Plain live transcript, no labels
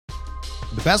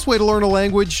The best way to learn a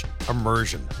language?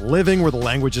 Immersion. Living where the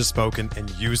language is spoken and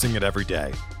using it every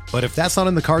day. But if that's not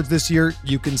in the cards this year,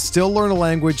 you can still learn a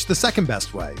language the second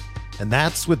best way, and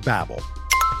that's with Babbel.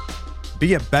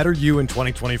 Be a better you in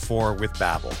 2024 with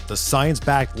Babbel, the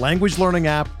science-backed language learning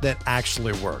app that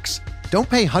actually works. Don't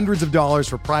pay hundreds of dollars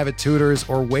for private tutors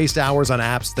or waste hours on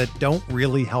apps that don't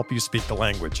really help you speak the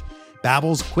language.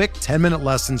 Babbel's quick 10-minute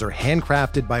lessons are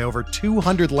handcrafted by over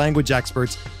 200 language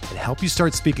experts and help you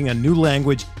start speaking a new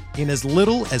language in as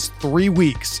little as 3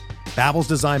 weeks. Babbel's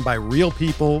designed by real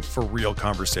people for real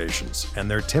conversations,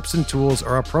 and their tips and tools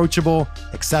are approachable,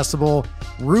 accessible,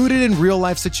 rooted in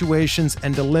real-life situations,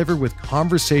 and delivered with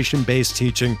conversation-based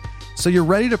teaching, so you're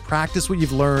ready to practice what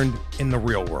you've learned in the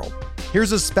real world.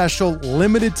 Here's a special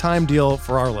limited-time deal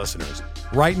for our listeners.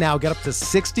 Right now, get up to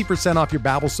 60% off your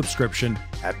Babbel subscription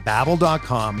at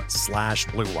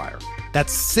babbel.com/Blue Wire.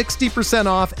 That's 60%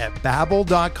 off at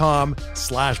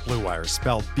babbel.com/Blue Wire,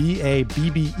 spelled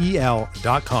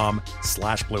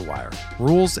BABBEL.com/Blue Wire.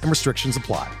 Rules and restrictions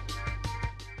apply.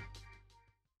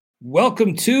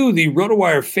 Welcome to the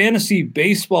RotoWire Fantasy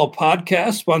Baseball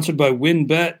Podcast, sponsored by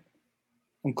WynnBET.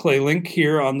 I'm Clay Link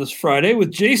here on this Friday with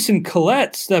Jason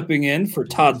Collette stepping in for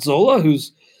Todd Zola,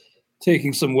 who's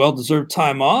taking some well-deserved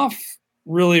time off.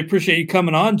 Really appreciate you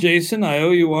coming on, Jason. I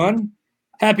owe you one.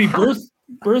 Happy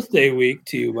birthday week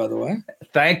to you, by the way.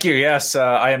 Thank you. Yes,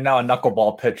 I am now a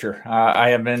knuckleball pitcher. I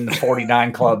am in the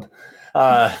 49 club.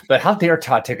 But how dare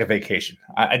Todd take a vacation?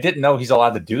 I didn't know he's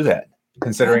allowed to do that,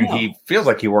 considering he feels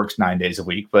like he works 9 days a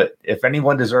week. But if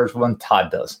anyone deserves one, Todd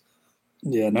does.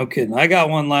 Yeah, no kidding. I got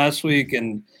one last week,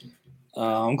 and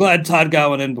I'm glad Todd got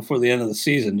one in before the end of the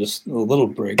season, just a little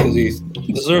break, because he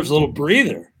deserves a little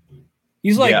breather.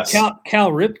 He's like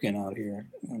Cal Ripken out here.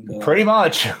 And, pretty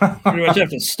much. Pretty much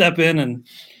have to step in and,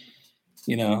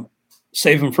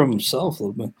 save him from himself a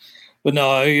little bit. But no,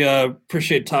 I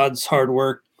appreciate Todd's hard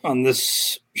work on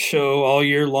this show all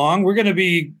year long. We're going to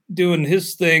be doing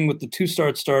his thing with the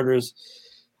 2-start starters,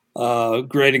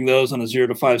 grading those on a 0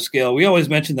 to 5 scale. We always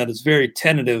mention that it's very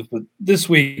tentative, but this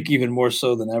week even more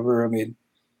so than ever. I mean,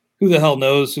 who the hell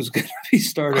knows who's going to be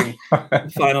starting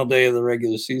the final day of the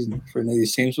regular season for any of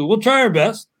these teams? But we'll try our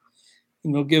best,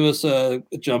 and it'll give us a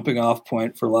jumping off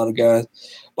point for a lot of guys.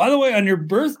 By the way, on your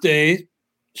birthday,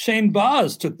 Shane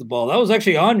Boz took the ball. That was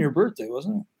actually on your birthday,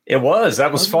 wasn't it? It was.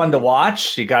 That was fun to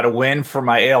watch. He got a win for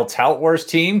my AL Tout Wars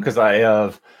team because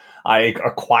I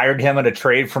acquired him in a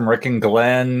trade from Rick and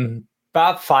Glenn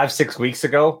about 5-6 weeks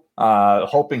ago,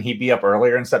 hoping he'd be up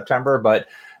earlier in September. But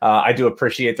I do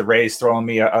appreciate the Rays throwing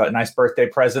me a nice birthday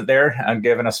present there and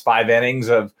giving us 5 innings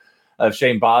of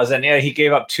Shane Boz. And yeah, he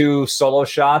gave up 2 solo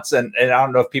shots. And I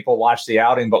don't know if people watched the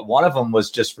outing, but one of them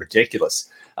was just ridiculous.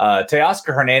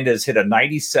 Teoscar Hernandez hit a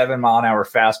 97-mile-an-hour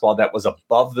fastball that was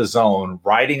above the zone,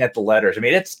 riding at the letters. I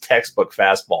mean, it's textbook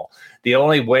fastball. The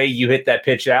only way you hit that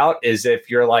pitch out is if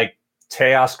you're like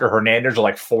Teoscar Hernandez or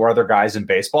like 4 other guys in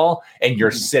baseball and you're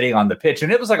sitting on the pitch.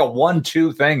 And it was like a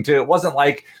 1-2 thing, too. It wasn't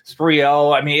like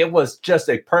 3-0. I mean, it was just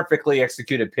a perfectly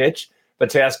executed pitch.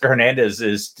 But Teoscar Hernandez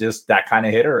is just that kind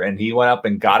of hitter, and he went up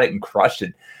and got it and crushed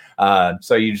it.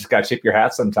 So you just got to tip your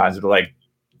hat sometimes. But like,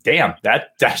 damn,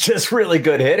 that's just really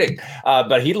good hitting.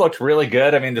 But he looked really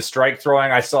good. I mean, the strike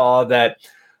throwing, I saw that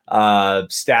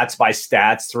Stats by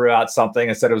Stats threw out something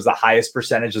and said it was the highest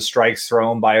percentage of strikes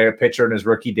thrown by a pitcher in his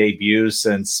rookie debut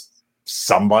since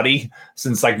like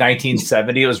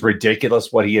 1970. It was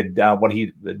ridiculous what he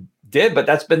did, but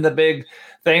that's been the big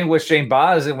thing with Shane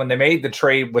Boz. And when they made the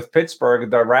trade with Pittsburgh,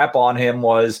 the rap on him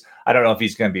was, I don't know if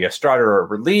he's going to be a starter or a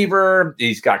reliever.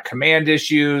 He's got command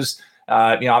issues.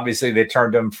 Obviously they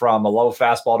turned him from a low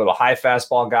fastball to a high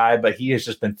fastball guy, but he has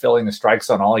just been filling the strike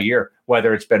zone all year,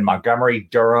 whether it's been Montgomery,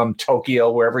 Durham,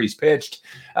 Tokyo, wherever he's pitched.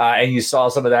 And you saw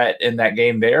some of that in that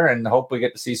game there, and hope we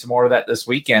get to see some more of that this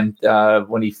weekend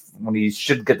when he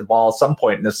should get the ball at some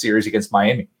point in this series against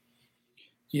Miami.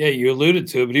 Yeah, you alluded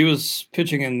to it, but he was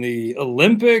pitching in the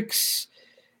Olympics,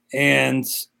 and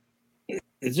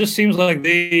it just seems like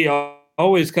they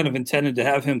always kind of intended to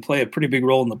have him play a pretty big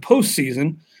role in the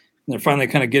postseason. And they're finally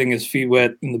kind of getting his feet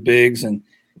wet in the bigs. And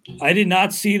I did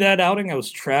not see that outing. I was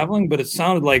traveling, but it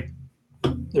sounded like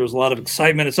there was a lot of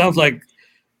excitement. It sounds like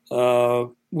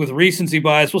with recency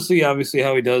bias, we'll see obviously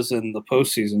how he does in the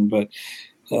postseason. But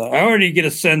I already get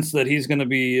a sense that he's going to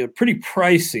be pretty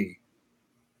pricey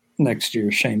next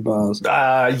year, Shane Boz.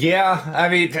 Yeah. I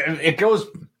mean, it goes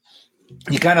 –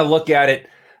 you kind of look at it.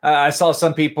 I saw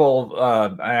some people,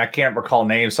 I can't recall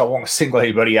names, so I won't single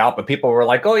anybody out, but people were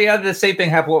like, oh, yeah, the same thing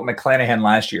happened with McClanahan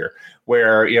last year,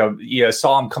 where, you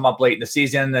saw him come up late in the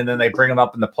season, and then they bring him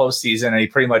up in the postseason, and he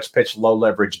pretty much pitched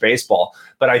low-leverage baseball.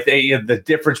 But I think the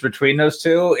difference between those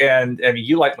two, and I mean,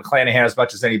 you like McClanahan as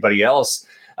much as anybody else,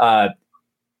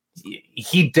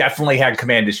 he definitely had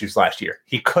command issues last year.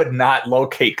 He could not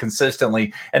locate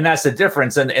consistently, and that's the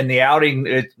difference. And in the outing,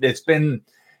 it's been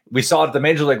 – we saw it at the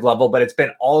major league level, but it's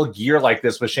been all year like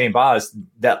this with Shane Baz.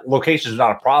 That location is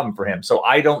not a problem for him. So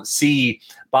I don't see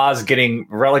Baz getting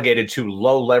relegated to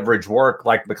low leverage work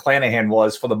like McClanahan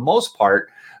was for the most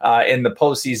part in the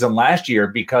postseason last year,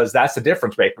 because that's the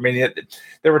difference maker. I mean,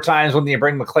 there were times when you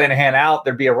bring McClanahan out,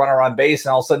 there'd be a runner on base,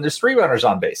 and all of a sudden there's 3 runners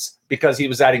on base because he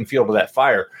was adding fuel to that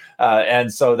fire.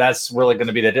 And so that's really going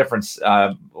to be the difference.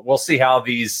 We'll see how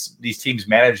these teams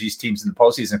manage these teams in the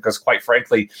postseason, because quite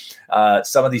frankly,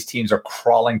 some of these teams are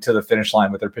crawling to the finish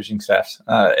line with their pitching staffs.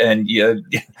 And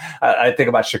I think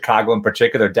about Chicago in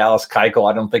particular, Dallas Keuchel.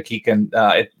 I don't think he can.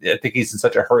 I think he's in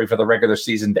such a hurry for the regular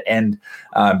season to end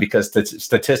because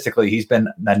statistically he's been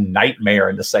a nightmare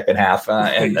in the second half.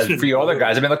 And a few other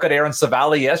guys. I mean, look at Aaron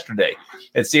Savali yesterday.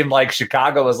 It seemed like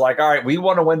Chicago was like, all right, we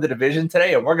want to win the division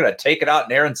today, and we're going to take it out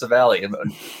in Aaron Savali. And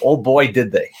oh boy,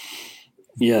 did they.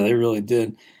 Yeah, they really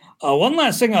did. One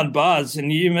last thing on Baz,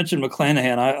 and you mentioned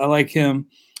McClanahan. I like him.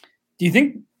 Do you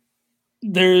think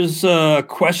there's a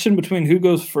question between who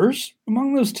goes first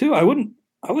among those two? I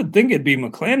would think it'd be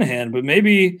McClanahan, but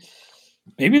maybe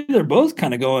they're both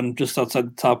kind of going just outside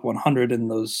the top 100 in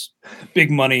those big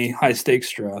money, high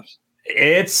stakes drafts.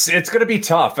 It's going to be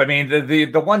tough. I mean,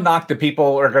 the one knock that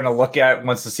people are going to look at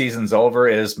once the season's over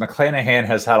is McClanahan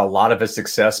has had a lot of his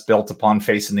success built upon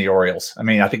facing the Orioles. I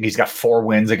mean, I think he's got 4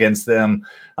 wins against them.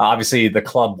 Obviously, the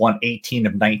club won 18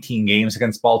 of 19 games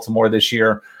against Baltimore this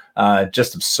year.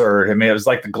 Just absurd. I mean, it was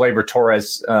like the Gleyber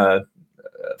Torres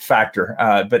factor.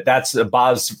 But that's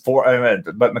Baz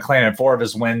but McClanahan, 4 of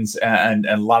his wins and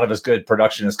a lot of his good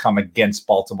production has come against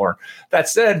Baltimore. That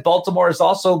said, Baltimore has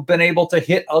also been able to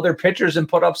hit other pitchers and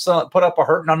put up a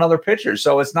hurting on other pitchers.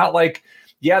 So it's not like,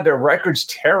 their record's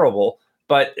terrible,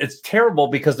 but it's terrible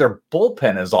because their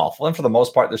bullpen is awful. And for the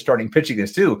most part, their starting pitching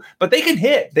is too, but they can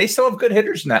hit. They still have good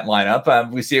hitters in that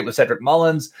lineup. We see it with Cedric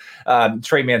Mullins,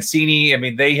 Trey Mancini. I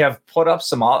mean, they have put up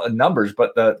some numbers,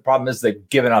 but the problem is they've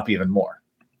given up even more.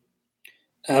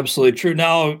 Absolutely true.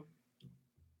 Now,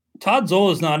 Todd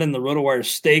Zola is not in the RotoWire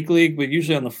Stake League, but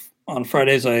usually on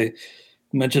Fridays I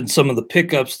mention some of the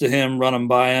pickups to him, run them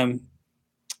by him,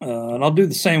 and I'll do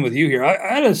the same with you here.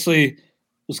 I honestly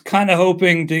was kind of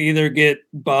hoping to either get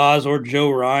Baz or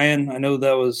Joe Ryan. I know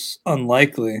that was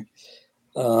unlikely,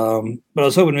 but I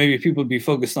was hoping maybe people would be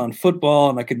focused on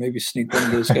football and I could maybe sneak one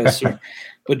of those guys through.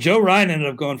 But Joe Ryan ended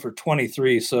up going for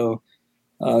 23, so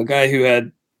a guy who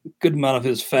had good amount of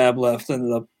his fab left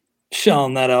ended up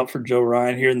shelling that out for Joe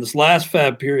Ryan here in this last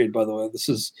fab period. By the way,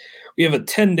 we have a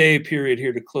 10-day period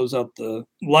here to close out the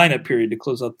lineup period to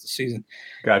close out the season.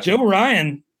 Gotcha. Joe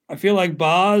Ryan, I feel like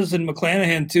Baz and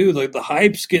McClanahan too. Like the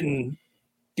hype's getting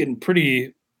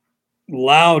pretty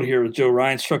loud here with Joe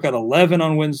Ryan. Struck out 11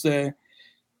 on Wednesday. It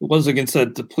was against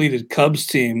that depleted Cubs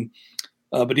team.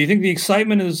 But do you think the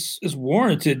excitement is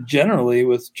warranted generally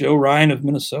with Joe Ryan of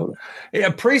Minnesota? Yeah,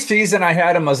 preseason I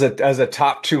had him as a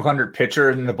top 200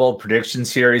 pitcher in the bold prediction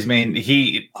series. I mean,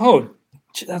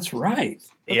 that's right.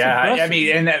 That's impressive. I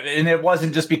mean, and it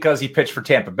wasn't just because he pitched for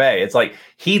Tampa Bay. It's like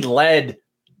he led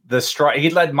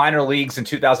minor leagues in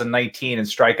 2019 in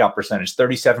strikeout percentage.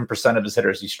 37% of his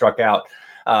hitters he struck out.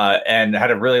 And had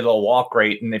a really low walk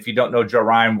rate. And if you don't know Joe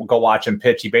Ryan, go watch him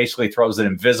pitch. He basically throws it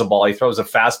invisible. He throws a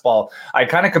fastball. I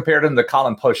kind of compared him to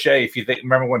Colin Poche. If you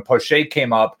remember when Poche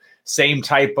came up, same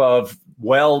type of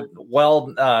well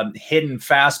hidden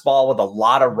fastball with a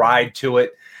lot of ride to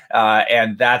it.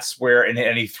 And that's where,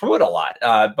 and he threw it a lot.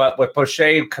 But with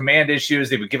Poche, command issues,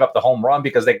 they would give up the home run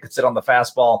because they could sit on the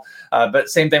fastball. But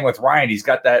same thing with Ryan. He's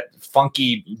got that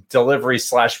funky delivery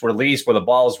 / release where the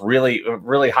ball is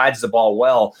really hides the ball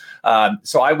well.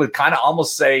 So I would kind of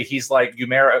almost say he's like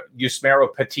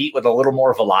Yusmeiro Petit with a little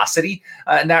more velocity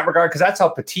in that regard, because that's how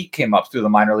Petit came up through the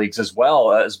minor leagues as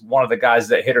well, as one of the guys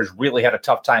that hitters really had a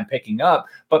tough time picking up.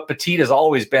 But Petit has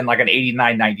always been like an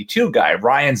 89, 92 guy.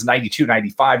 Ryan's 92,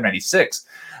 95, 96.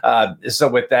 So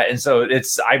with that, and so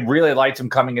I really liked him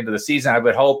coming into the season. I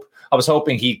was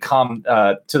hoping he'd come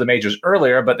to the majors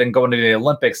earlier, but then going to the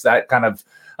Olympics, that kind of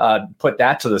put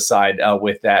that to the side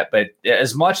with that. But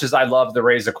as much as I love the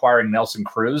Rays acquiring Nelson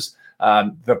Cruz,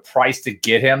 the price to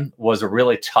get him was a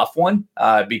really tough one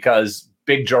because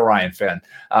big Joe Ryan fan.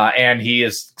 And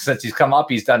since he's come up,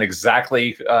 he's done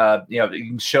exactly,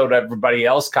 he showed everybody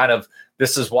else kind of,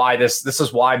 this is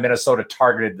why Minnesota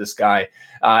targeted this guy,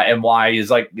 and why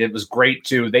it was great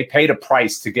they paid a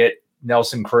price to get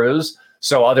Nelson Cruz,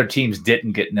 so other teams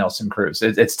didn't get Nelson Cruz.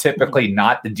 It's typically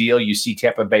not the deal you see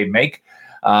Tampa Bay make,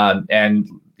 and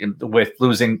with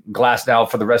losing Glasnow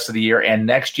for the rest of the year and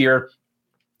next year,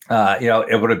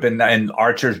 it would have been, and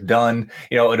Archer's done.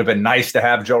 It would have been nice to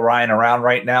have Joe Ryan around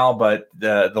right now, but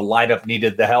the lineup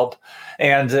needed the help,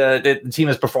 and the team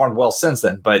has performed well since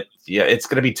then. But yeah, it's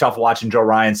going to be tough watching Joe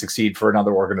Ryan succeed for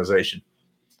another organization.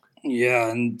 Yeah,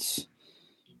 and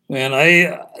man,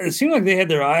 it seemed like they had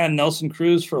their eye on Nelson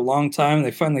Cruz for a long time.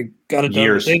 They finally got it done.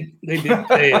 Years. They did.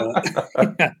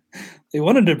 They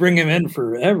wanted to bring him in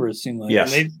forever. It seemed like.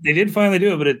 Yes. And they did finally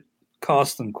do it, but it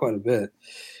cost them quite a bit.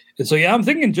 And so, yeah, I'm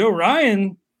thinking Joe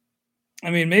Ryan. I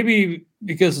mean, maybe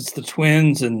because it's the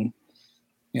Twins and,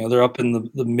 they're up in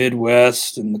the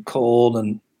Midwest and the cold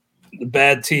and the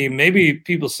bad team, maybe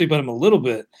people sleep on him a little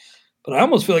bit. But I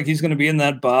almost feel like he's going to be in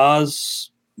that Boz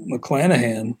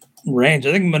McClanahan range.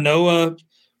 I think Manoah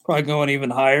probably going even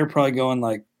higher,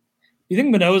 you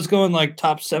think Manoah's going like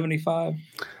top 75?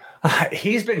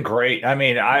 He's been great. I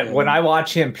mean, when I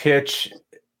watch him pitch,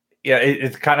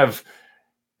 it's kind of –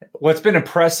 what's been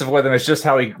impressive with him is just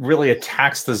how he really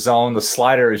attacks the zone. The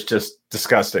slider is just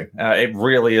disgusting. It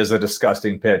really is a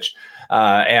disgusting pitch.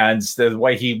 And the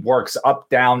way he works up,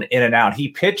 down, in and out. He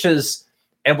pitches,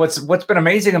 and what's been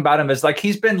amazing about him is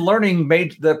he's been learning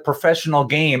the professional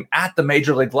game at the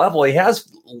major league level. He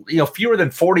has fewer than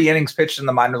 40 innings pitched in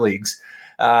the minor leagues.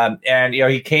 And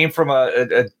he came from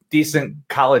a decent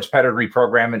college pedigree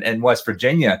program in West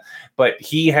Virginia, but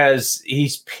he pitches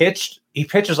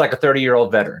like a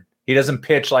 30-year-old veteran. He doesn't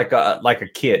pitch like a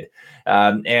kid.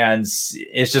 And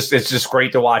it's just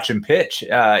great to watch him pitch.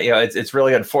 It's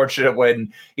really unfortunate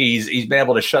when he's been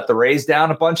able to shut the Rays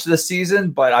down a bunch this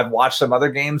season, but I've watched some other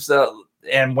games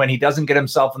and when he doesn't get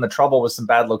himself in the trouble with some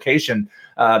bad location,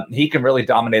 he can really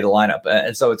dominate a lineup.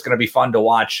 And so it's going to be fun to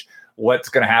watch what's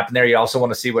going to happen there. You also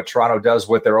want to see what Toronto does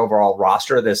with their overall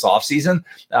roster this offseason,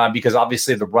 because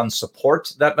obviously the run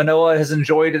support that Manoah has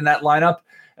enjoyed in that lineup,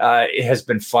 it has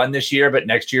been fun this year, but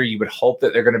next year you would hope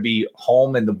that they're going to be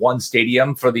home in the one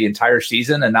stadium for the entire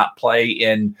season and not play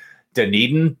in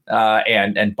Dunedin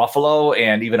and Buffalo,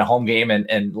 and even a home game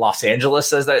in Los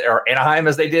Angeles or Anaheim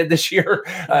as they did this year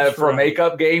for a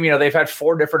makeup game. They've had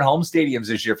 4 different home stadiums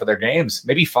this year for their games,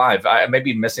 maybe 5. I may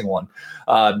be missing one.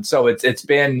 So it's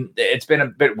been a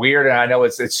bit weird, and I know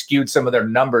it's skewed some of their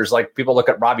numbers. Like people look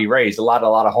at Robbie Ray's a lot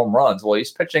of home runs. Well,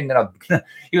 he's pitching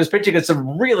he was pitching in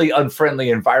some really unfriendly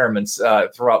environments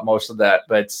throughout most of that,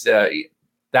 but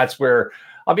that's where.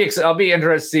 I'll be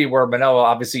interested to see where Manoah.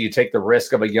 Obviously, you take the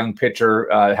risk of a young pitcher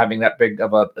having that big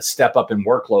of a step up in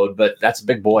workload, but that's a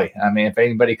big boy. I mean, if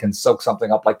anybody can soak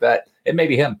something up like that, it may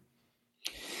be him.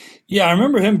 Yeah, I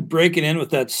remember him breaking in with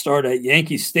that start at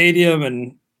Yankee Stadium,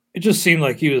 and it just seemed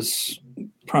like he was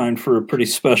primed for a pretty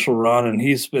special run, and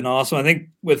he's been awesome. I think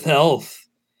with health,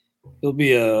 he'll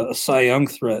be a Cy Young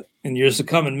threat in years to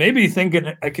come, and maybe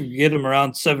thinking I could get him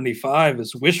around 75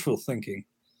 is wishful thinking.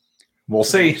 We'll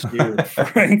see.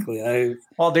 Frankly,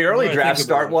 the early drafts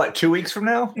start 2 weeks from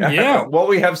now? Yeah.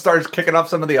 We have starts kicking off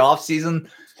some of the off-season,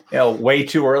 way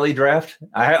too early draft.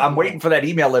 I'm waiting for that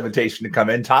email invitation to come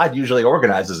in. Todd usually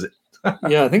organizes it.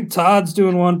 Yeah, I think Todd's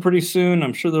doing one pretty soon.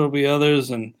 I'm sure there'll be others.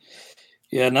 And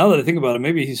yeah, now that I think about it,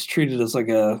 maybe he's treated as like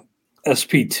a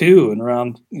SP2 and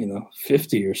around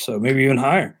 50 or so, maybe even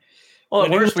higher. Well, at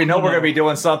worst, we know we're going to be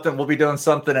doing something. We'll be doing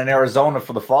something in Arizona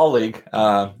for the fall league.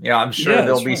 I'm sure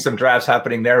there'll be some drafts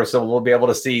happening there. So we'll be able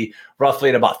to see roughly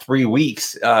in about 3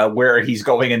 weeks where he's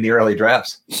going in the early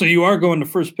drafts. So you are going to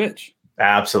first pitch?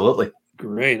 Absolutely.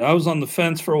 Great. I was on the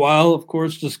fence for a while, of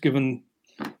course, just given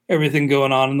everything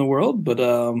going on in the world. But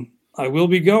I will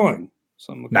be going.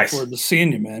 So I'm looking forward to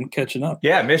seeing you, man, catching up.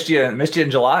 Yeah, missed you in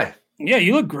July. Yeah,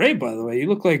 you look great, by the way. You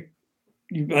look like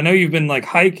I know you've been like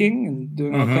hiking and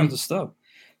doing all kinds of stuff.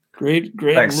 Great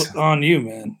look on you,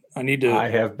 man. I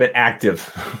have been active.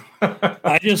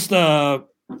 I just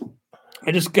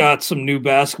got some new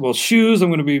basketball shoes. I'm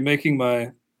going to be making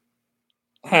my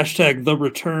 # the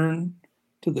return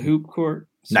to the hoop court.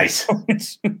 Nice.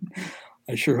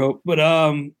 I sure hope. But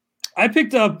last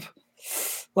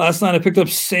night I picked up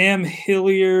Sam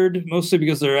Hilliard, mostly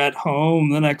because they're at home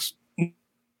the next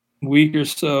week or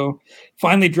so.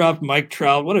 Finally dropped Mike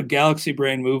Trout. What a galaxy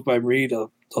brain move by Reed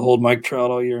to hold Mike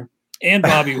Trout all year. And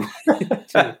Bobby Witt,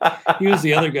 too. He was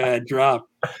the other guy I dropped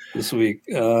this week.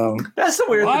 That's the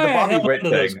weird thing, the Bobby Witt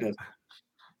thing.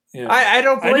 Yeah. I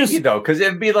don't blame you though, because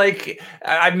it'd be like,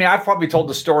 I mean, I've probably told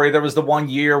the story. There was the one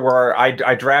year where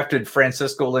I drafted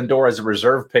Francisco Lindor as a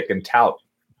reserve pick in tout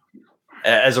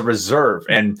as a reserve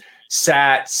and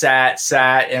sat,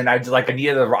 and I was like,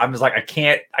 I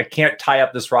can't tie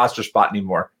up this roster spot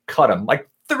anymore. Cut him. Like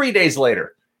 3 days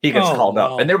later, he gets called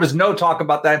up, and there was no talk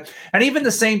about that. And even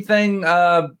the same thing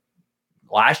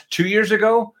 2 years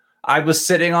ago, I was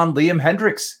sitting on Liam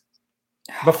Hendricks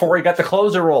before he got the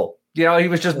closer role. You know, he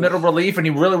was just middle relief, and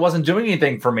he really wasn't doing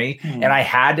anything for me. And I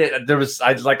had to.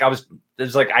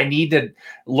 I need to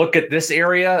look at this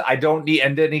area. I don't need,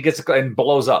 and then he gets and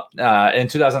blows up in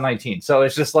 2019. So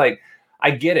it's just like,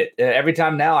 I get it. Every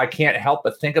time now, I can't help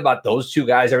but think about those two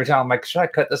guys. Every time I'm like, should I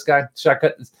cut this guy? Should I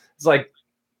cut this? It's like,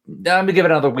 no, let me give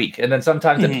it another week, and then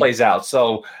sometimes it plays out.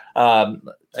 So, I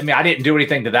mean, I didn't do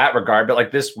anything to that regard, but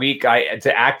like this week,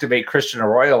 to activate Christian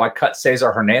Arroyo, I cut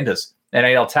Cesar Hernandez and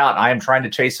AL tout. I am trying to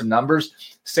chase some numbers.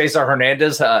 Cesar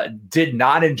Hernandez did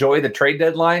not enjoy the trade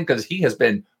deadline because he has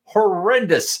been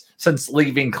horrendous since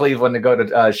leaving Cleveland to go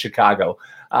to Chicago.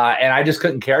 And I just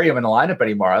couldn't carry him in the lineup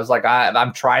anymore. I was like,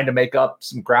 I'm trying to make up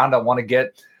some ground. I want to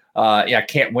get, I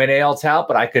can't win AL tout,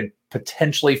 but I could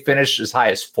potentially finish as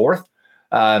high as fourth.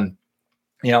 And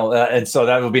so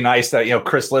that would be nice that,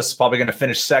 Chris Liss is probably going to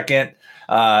finish second.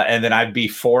 And then I'd be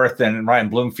fourth, and Ryan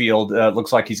Bloomfield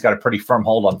looks like he's got a pretty firm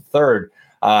hold on third.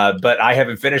 But I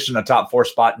haven't finished in the top 4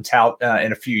 spot in tout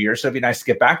in a few years. So it'd be nice to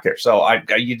get back there. So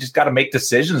you just got to make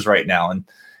decisions right now. And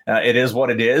it is what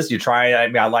it is. You try. I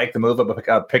mean, I like the move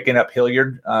of picking up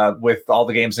Hilliard with all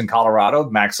the games in Colorado,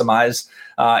 maximize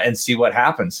and see what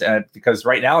happens. Because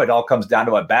right now it all comes down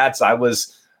to at bats. I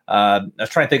was trying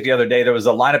to think the other day. There was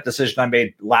a lineup decision I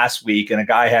made last week, and a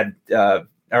guy had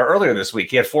or earlier this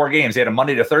week. He had 4 games. He had a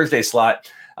Monday to Thursday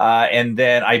slot. And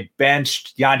then I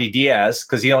benched Yandy Diaz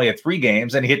because he only had 3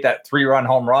 games, and he hit that 3-run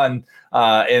home run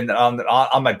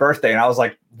on my birthday. And I was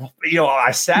like,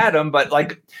 I sat him, but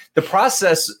like the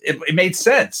process, it made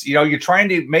sense. You're trying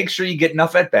to make sure you get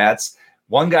enough at bats.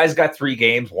 One guy's got 3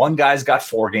 games. One guy's got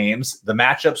 4 games. The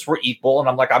matchups were equal. And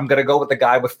I'm like, I'm going to go with the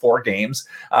guy with 4 games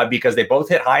because they both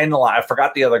hit high in the line. I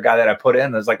forgot the other guy that I put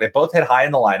in. It's like they both hit high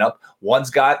in the lineup. One's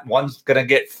going to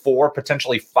get 4,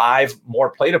 potentially 5 more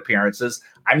plate appearances.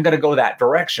 I'm going to go that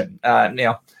direction.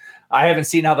 I haven't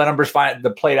seen how the numbers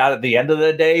played out at the end of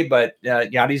the day, but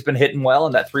Yandy's been hitting well,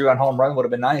 and that 3-run home run would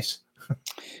have been nice.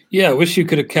 Yeah, I wish you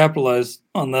could have capitalized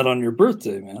on that on your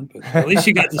birthday, man. But at least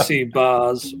you got to see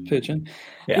Boz pitching.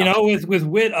 Yeah. With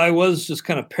Witt, I was just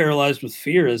kind of paralyzed with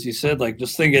fear, as you said, like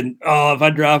just thinking, if I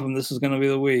drop him, this is going to be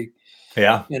the week.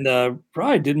 Yeah. And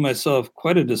probably did myself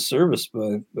quite a disservice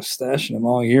by stashing him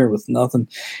all year with nothing.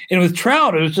 And with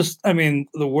Trout, it was just,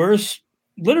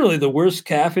 literally the worst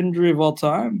calf injury of all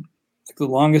time. The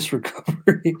longest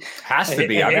recovery has to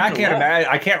be. I can't imagine.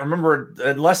 I can't remember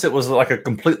unless it was like a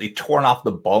completely torn off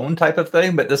the bone type of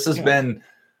thing. But this has been.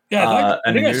 Yeah,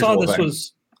 I think I saw this thing.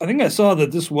 I think I saw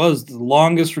that this was the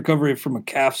longest recovery from a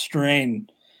calf strain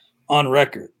on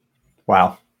record.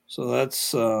 Wow. So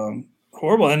that's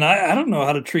horrible, and I don't know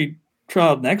how to treat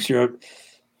Trout next year.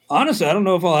 Honestly, I don't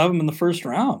know if I'll have him in the first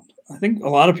round. I think a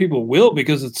lot of people will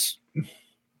because it's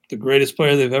the greatest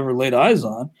player they've ever laid eyes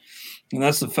on, and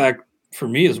that's the fact. For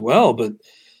me as well, but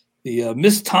the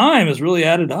missed time has really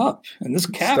added up, and this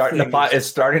calf it's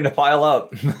starting to pile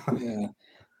up. Yeah,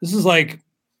 this is like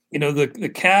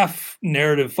the calf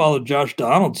narrative followed Josh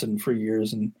Donaldson for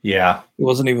years, and it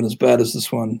wasn't even as bad as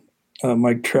this one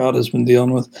Mike Trout has been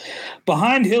dealing with.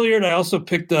 Behind Hilliard, I also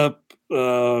picked up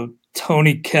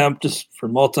Tony Kemp just for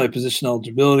multi-position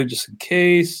eligibility, just in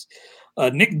case.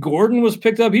 Nick Gordon was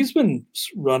picked up. He's been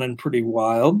running pretty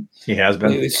wild. He has been.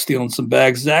 He's stealing some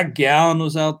bags. Zach Gallen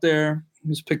was out there. He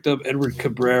was picked up. Edward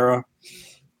Cabrera,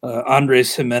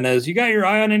 Andres Jimenez. You got your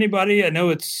eye on anybody? I know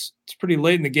it's pretty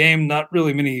late in the game. Not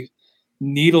really many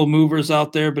needle movers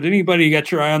out there, but anybody you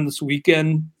got your eye on this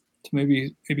weekend to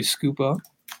maybe scoop up?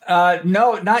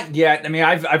 No, not yet. I mean,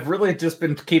 I've really just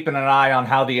been keeping an eye on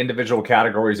how the individual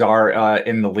categories are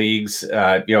in the leagues.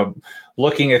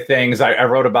 Looking at things, I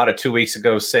wrote about it 2 weeks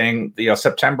ago, saying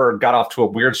September got off to a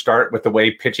weird start with the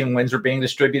way pitching wins are being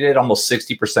distributed. Almost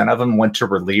 60% of them went to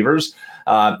relievers,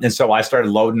 and so I started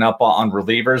loading up on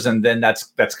relievers, and then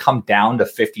that's come down to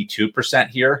 52%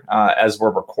 here as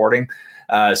we're recording.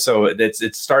 So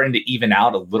it's starting to even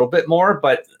out a little bit more,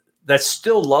 but that's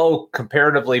still low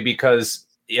comparatively because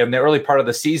in the early part of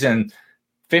the season,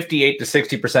 58 to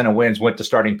 60% of wins went to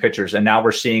starting pitchers. And now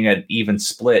we're seeing an even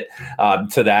split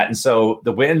to that. And so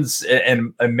the wins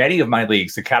in many of my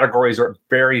leagues, the categories are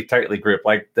very tightly grouped.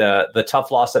 Like the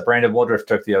tough loss that Brandon Woodruff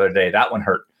took the other day, that one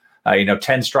hurt.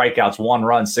 10 strikeouts, 1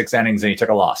 run, 6 innings, and he took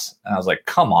a loss. And I was like,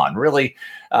 come on, really?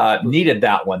 Needed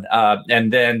that one.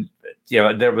 And then,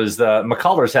 there was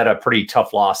McCullers had a pretty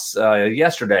tough loss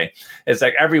yesterday. It's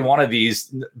like every one of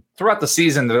these throughout the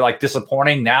season, they're like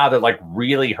disappointing. Now they're like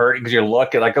really hurting because you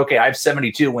look at like, okay, I have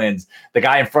 72 wins. The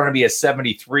guy in front of me has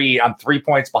 73. I'm 3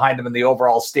 points behind him in the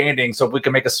overall standing. So if we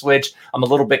can make a switch, I'm a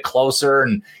little bit closer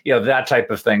and, that type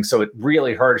of thing. So it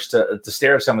really hurts to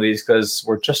stare at some of these because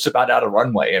we're just about out of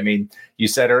runway. I mean, you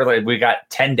said earlier, we got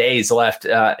 10 days left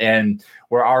and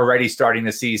we're already starting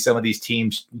to see some of these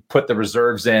teams put the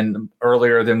reserves in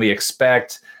earlier than we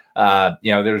expect.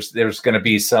 There's going to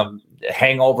be some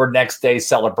hangover next day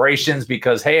celebrations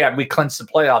because, hey, we clinched the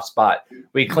playoff spot.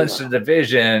 We clinched the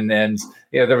division. And,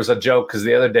 there was a joke because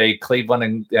the other day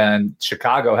Cleveland and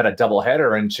Chicago had a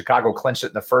doubleheader and Chicago clinched it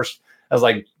in the first. I was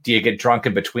like, do you get drunk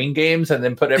in between games and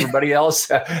then put everybody else?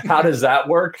 How does that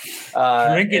work?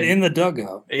 Drink it in the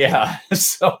dugout. Yeah.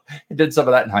 So I did some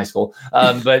of that in high school.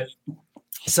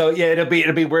 So yeah, it'll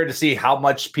be weird to see how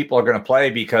much people are going to play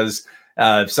because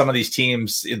some of these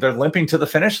teams, they're limping to the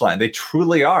finish line. They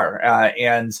truly are.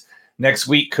 And next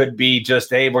week could be just,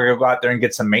 hey, we're going to go out there and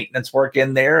get some maintenance work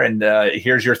in there. And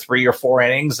here's your 3 or 4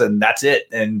 innings and that's it.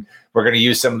 And we're going to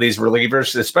use some of these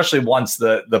relievers, especially once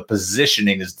the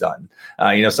positioning is done.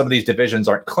 Some of these divisions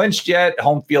aren't clinched yet.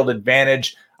 Home field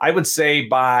advantage. I would say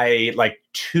by like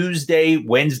Tuesday,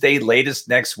 Wednesday, latest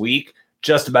next week,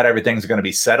 just about everything's going to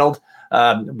be settled.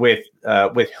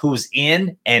 With who's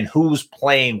in and who's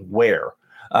playing where.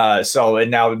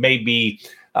 And now it may be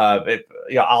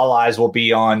all eyes will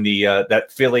be on the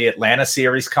that Philly Atlanta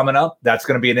series coming up. That's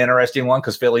going to be an interesting one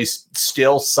because Philly's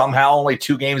still somehow only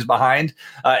 2 games behind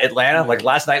Atlanta. Like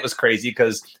last night was crazy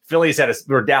because Phillies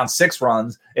were down 6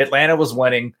 runs. Atlanta was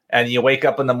winning, and you wake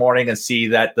up in the morning and see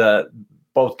that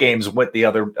both games went the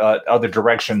other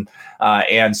direction.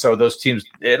 And so those teams,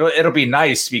 it'll be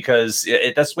nice because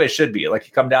that's the way it should be. Like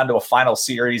you come down to a final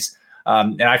series.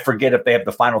 And I forget if they have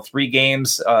the final 3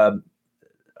 games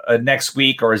next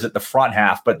week or is it the front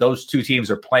half, but those 2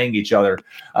 teams are playing each other.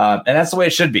 And that's the way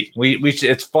it should be.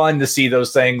 It's fun to see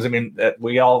those things. I mean,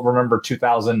 we all remember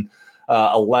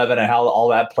 2011 and how all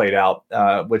that played out,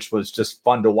 which was just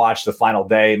fun to watch the final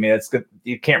day. I mean, it's good.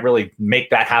 You can't really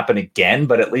make that happen again,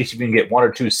 but at least you can get 1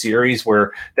 or 2 series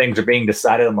where things are being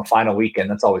decided on the final weekend.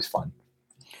 That's always fun.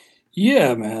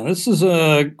 Yeah, man, this is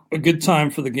a good time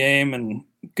for the game and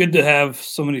good to have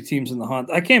so many teams in the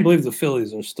hunt. I can't believe the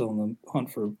Phillies are still in the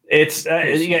hunt for. It's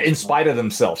in spite of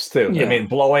themselves too. Yeah. I mean,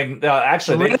 blowing.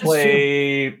 Actually, they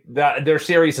play their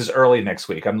series is early next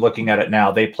week. I'm looking at it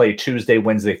now. They play Tuesday,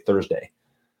 Wednesday, Thursday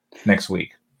next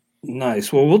week.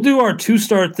 Nice. Well, we'll do our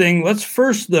 2-start thing. Let's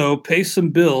first, though, pay some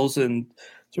bills and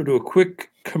sort of a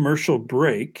quick commercial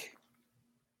break.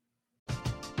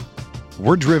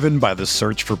 We're driven by the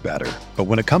search for better. But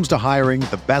when it comes to hiring,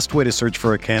 the best way to search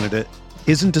for a candidate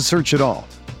isn't to search at all.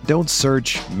 Don't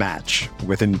search, match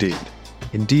with Indeed.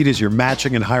 Indeed is your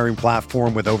matching and hiring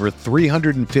platform with over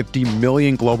 350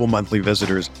 million global monthly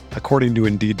visitors, according to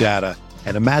Indeed data,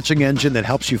 and a matching engine that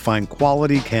helps you find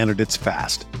quality candidates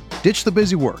fast. Ditch the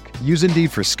busy work. Use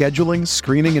Indeed for scheduling,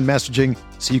 screening, and messaging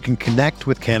so you can connect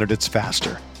with candidates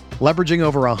faster. Leveraging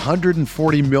over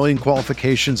 140 million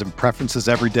qualifications and preferences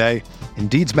every day,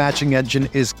 Indeed's matching engine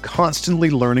is constantly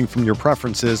learning from your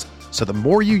preferences, so the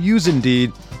more you use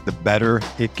Indeed, the better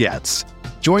it gets.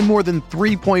 Join more than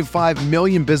 3.5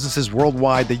 million businesses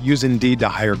worldwide that use Indeed to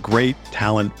hire great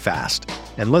talent fast.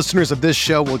 And listeners of this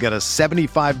show will get a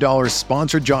 $75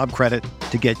 sponsored job credit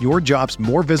to get your jobs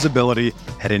more visibility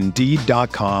at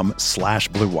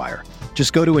Indeed.com/Blue Wire.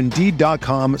 Just go to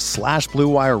Indeed.com/Blue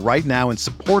Wire right now and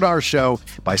support our show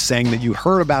by saying that you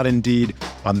heard about Indeed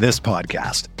on this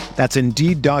podcast. That's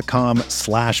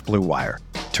Indeed.com/Blue Wire.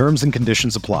 Terms and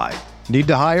conditions apply. Need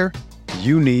to hire?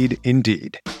 You need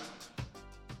Indeed.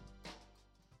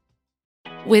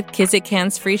 With Kizik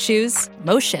hands-free shoes,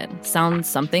 motion sounds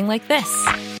something like this.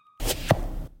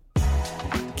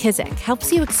 Kizik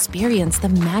helps you experience the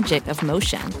magic of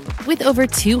motion. With over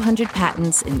 200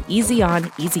 patents and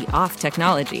easy-on, easy-off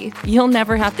technology, you'll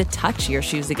never have to touch your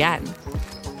shoes again.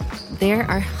 There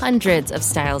are hundreds of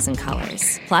styles and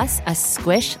colors, plus a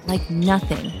squish like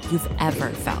nothing you've ever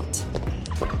felt.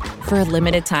 For a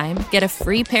limited time, get a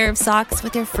free pair of socks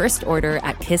with your first order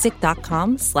at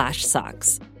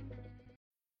kizik.com/socks.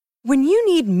 When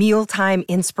you need mealtime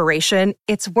inspiration,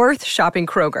 it's worth shopping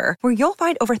Kroger, where you'll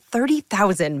find over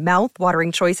 30,000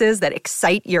 mouth-watering choices that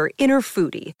excite your inner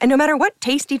foodie. And no matter what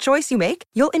tasty choice you make,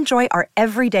 you'll enjoy our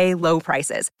everyday low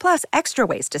prices, plus extra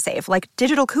ways to save, like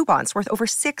digital coupons worth over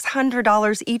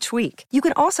 $600 each week. You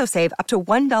can also save up to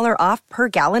 $1 off per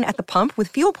gallon at the pump with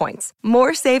fuel points.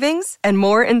 More savings and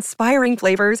more inspiring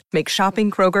flavors make shopping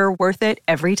Kroger worth it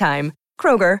every time.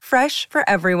 Kroger, fresh for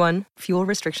everyone. Fuel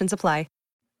restrictions apply.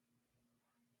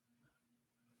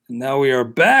 Now we are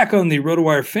back on the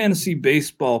RotoWire Fantasy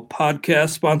Baseball podcast,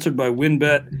 sponsored by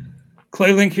WynnBET.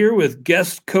 Clay Link here with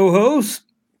guest co-host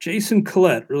Jason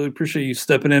Collette. Really appreciate you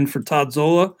stepping in for Todd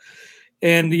Zola.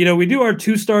 And, we do our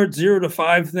 2-start 0 to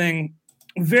 5 thing.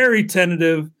 Very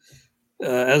tentative,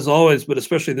 as always, but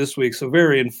especially this week. So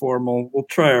very informal. We'll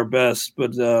try our best.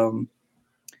 But,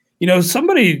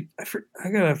 somebody, I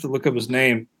got to have to look up his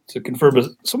name to confirm, but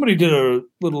somebody did a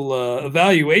little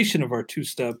evaluation of our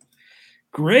 2-step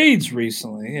grades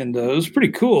recently, and it was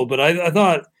pretty cool. But I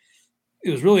thought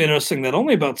it was really interesting that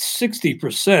only about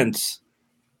 60%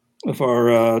 of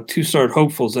our 2-start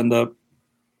hopefuls end up,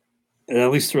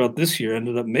 at least throughout this year,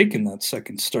 ended up making that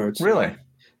second start. So really?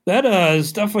 That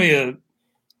is definitely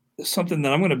something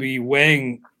that I'm going to be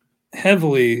weighing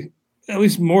heavily, at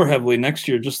least more heavily next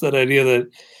year. Just that idea that,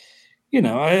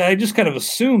 I just kind of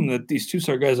assume that these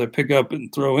 2-start guys I pick up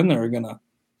and throw in there are going to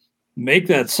make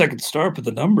that second start, but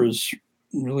the numbers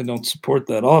really don't support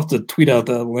that. I'll have to tweet out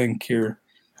that link here.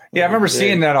 Yeah, I remember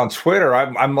seeing that on Twitter.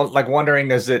 I'm like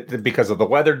wondering, is it because of the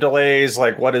weather delays?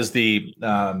 Like, what is the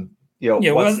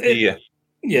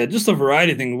just a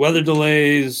variety of things: weather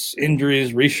delays,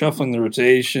 injuries, reshuffling the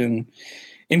rotation.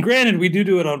 And granted, we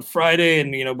do it on Friday,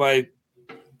 and by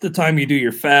the time you do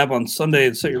your fab on Sunday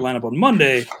and set your lineup on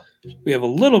Monday, we have a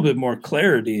little bit more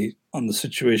clarity on the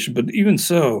situation. But even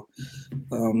so,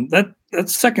 that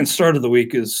second start of the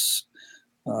week is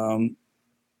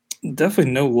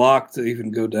definitely no lock to even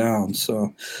go down.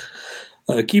 So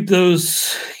keep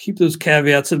those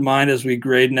caveats in mind as we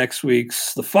grade next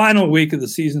week's, the final week of the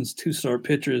season's 2-start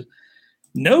pitchers.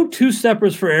 No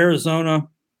 2-steppers for Arizona,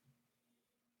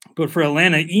 but for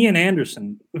Atlanta, Ian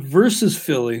Anderson versus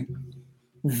Philly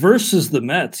versus the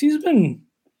Mets. He's been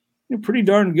pretty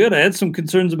darn good. I had some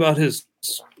concerns about his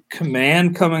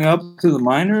command coming up to the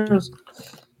minors.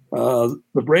 The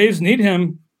Braves need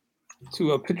him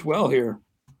to pitch well here.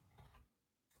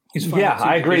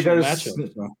 I agree. There's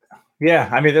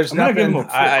nothing.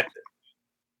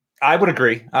 I would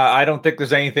agree. I don't think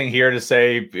there's anything here to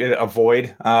say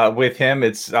avoid with him.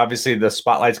 It's obviously the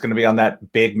spotlight's going to be on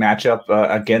that big matchup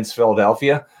against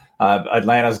Philadelphia.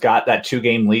 Atlanta's got that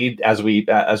 2-game lead as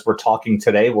we're talking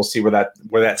today. We'll see where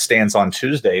that stands on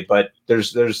Tuesday. But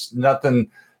there's nothing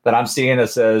that I'm seeing that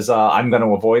says I'm going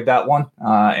to avoid that one.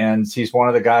 And he's one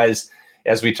of the guys,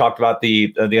 as we talked about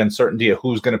the uncertainty of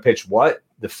who's going to pitch what.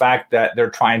 The fact that they're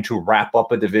trying to wrap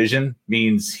up a division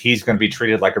means he's going to be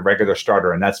treated like a regular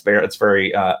starter, and it's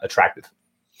very attractive.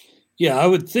 Yeah, I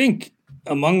would think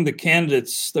among the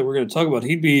candidates that we're going to talk about,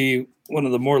 he'd be one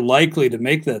of the more likely to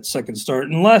make that second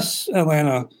start, unless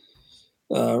Atlanta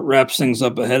wraps things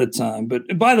up ahead of time.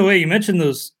 But by the way, you mentioned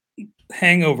those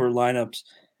hangover lineups.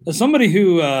 As somebody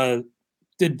who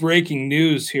did breaking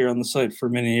news here on the site for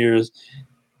many years,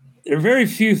 there are very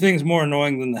few things more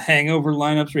annoying than the hangover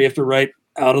lineups where you have to write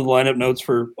out of the lineup notes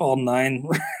for all 9.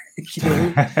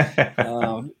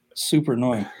 Super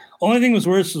annoying. Only thing was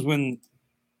worse was when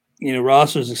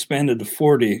rosters expanded to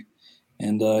 40,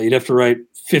 and you'd have to write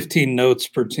 15 notes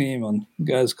per team on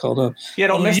guys called up. Yeah,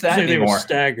 don't miss that anymore. They were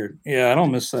staggered. Yeah, I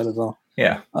don't miss that at all.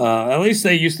 Yeah. At least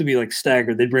they used to be like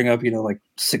staggered. They'd bring up, like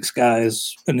 6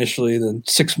 guys initially, then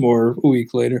 6 more a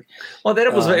week later. Well, then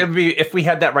it'd be, if we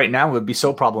had that right now, it would be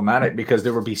so problematic because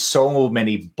there would be so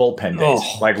many bullpen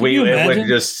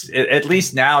days. At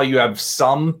least now you have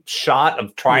some shot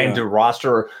of trying to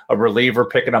roster a reliever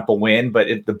picking up a win, but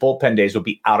the bullpen days would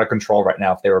be out of control right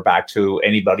now if they were back to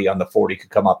anybody on the 40 could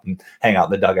come up and hang out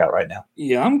in the dugout right now.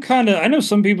 Yeah, I know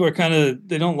some people are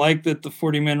they don't like that the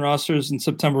 40-man rosters in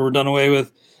September were done away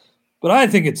with, but I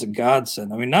think it's a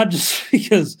godsend. I mean, not just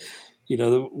because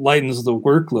it lightens the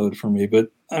workload for me, but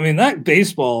I mean that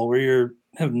baseball where you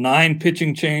have 9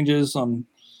 pitching changes on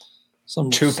some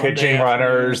 2 pitching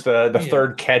runners, the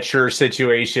third catcher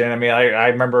situation. I mean, I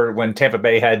remember when Tampa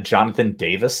Bay had Jonathan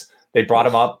Davis, they brought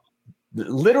him up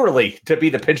literally to be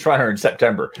the pinch runner in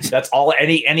September. That's all. And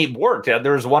he worked.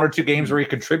 There was 1 or 2 games where he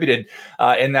contributed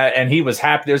in that, and he was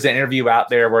happy. There's an interview out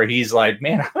there where he's like,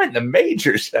 "Man, I'm in the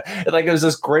majors." Like it was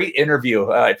this great interview.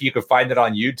 If you could find it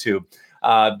on YouTube,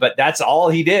 but that's all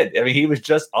he did. I mean, he was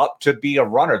just up to be a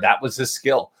runner. That was his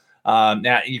skill.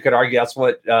 Now you could argue that's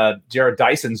what Jared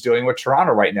Dyson's doing with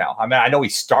Toronto right now. I mean, I know he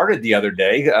started the other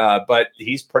day, but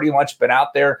he's pretty much been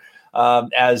out there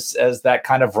as that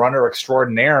kind of runner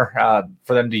extraordinaire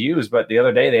for them to use. But the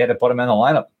other day they had to put him in the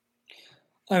lineup.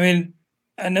 I mean,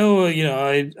 I know,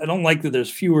 I don't like that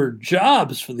there's fewer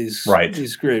jobs for these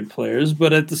great players,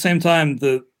 but at the same time,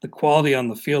 the quality on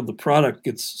the field, the product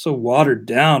gets so watered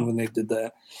down when they did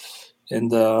that.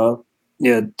 And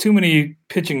too many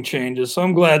pitching changes. So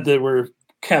I'm glad that we're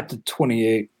capped at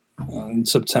 28 in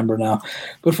September now.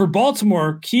 But for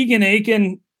Baltimore, Keegan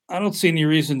Aiken, I don't see any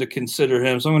reason to consider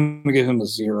him. So I'm going to give him a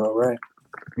 0, right?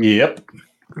 Yep.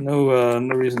 No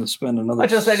reason to spend another. Not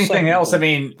just anything else. I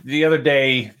mean, the other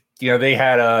day, they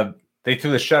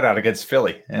threw the shutout against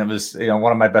Philly, and it was,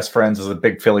 one of my best friends is a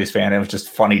big Phillies fan. It was just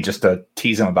funny just to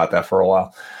tease him about that for a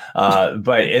while.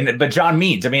 But John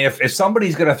Means, I mean, if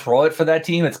somebody's going to throw it for that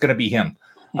team, it's going to be him.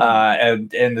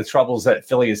 And the troubles that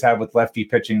Philly has had with lefty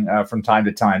pitching from time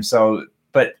to time. So,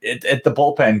 but the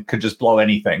bullpen could just blow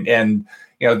anything. And,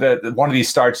 one of these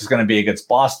starts is going to be against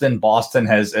Boston. Boston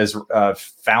has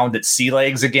found its sea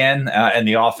legs again, and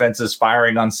the offense is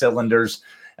firing on cylinders.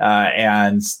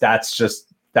 And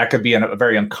that could be a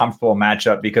very uncomfortable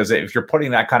matchup, because if you're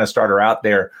putting that kind of starter out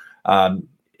there,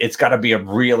 it's got to be you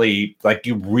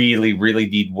really, really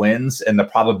need wins, and the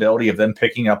probability of them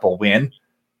picking up a win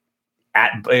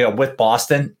with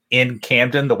Boston in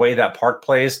Camden, the way that park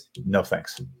plays, no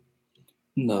thanks.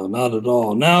 No, not at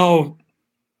all. Now,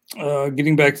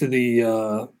 getting back to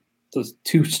the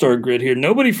 2-star grid here,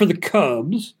 nobody for the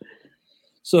Cubs.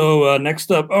 So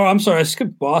next up, I'm sorry, I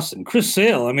skipped Boston. Chris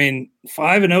Sale, I mean,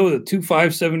 5-0 with a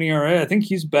 2.57 ERA. I think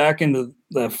he's back into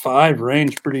the 5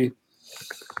 range pretty.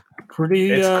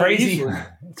 It's crazy. Easily.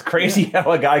 It's crazy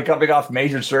how a guy coming off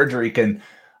major surgery can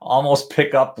almost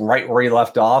pick up right where he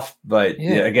left off. But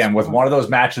again, with one of those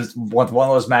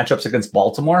matchups against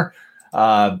Baltimore,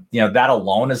 that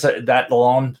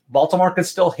alone, Baltimore could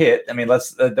still hit. I mean,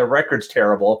 the record's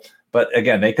terrible, but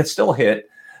again, they could still hit.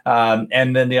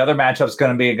 And then the other matchup is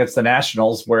going to be against the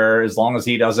Nationals, where as long as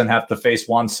he doesn't have to face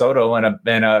Juan Soto in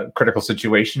a critical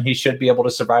situation, he should be able to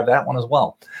survive that one as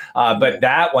well. But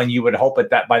that one, you would hope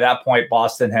that by that point,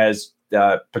 Boston has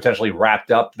potentially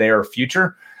wrapped up their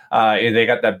future. They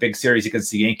got that big series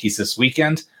against the Yankees this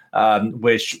weekend,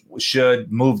 which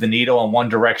should move the needle in one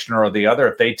direction or the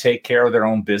other. If they take care of their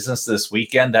own business this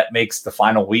weekend, that makes the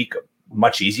final week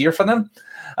much easier for them.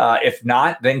 If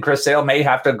not, then Chris Sale may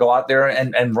have to go out there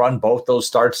and run both those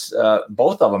starts,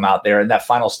 both of them out there. And that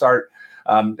final start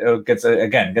gets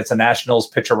the Nationals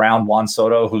pitch around Juan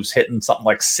Soto, who's hitting something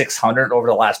like 600 over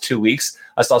the last 2 weeks.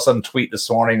 I saw some tweet this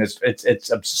morning. It's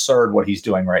absurd what he's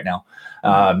doing right now.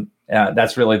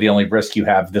 That's really the only risk you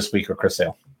have this week with Chris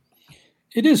Sale.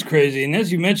 It is crazy. And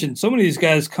as you mentioned, some of these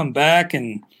guys come back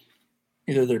and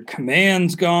either their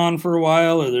command's gone for a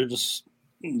while, or they're just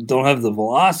don't have the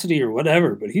velocity or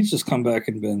whatever, but he's just come back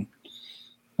and been,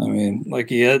 like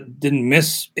he didn't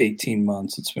miss 18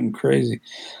 months. It's been crazy.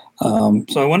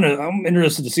 So I'm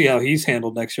interested to see how he's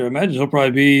handled next year. I imagine he'll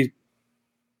probably be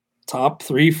top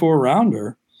 3-4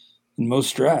 rounder in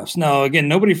most drafts. Now, again,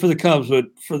 nobody for the Cubs, but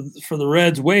for the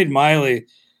Reds, Wade Miley,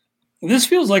 this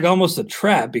feels like almost a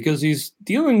trap because he's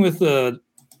dealing with a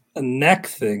neck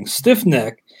thing, stiff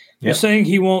neck. You're saying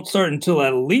he won't start until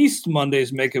at least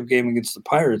Monday's makeup game against the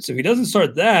Pirates. If he doesn't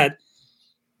start that,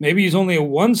 maybe he's only a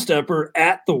one-stepper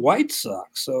at the White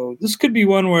Sox. So this could be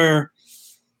one where,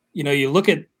 you look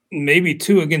at maybe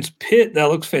 2 against Pitt. That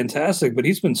looks fantastic, but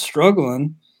he's been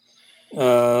struggling.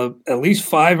 At least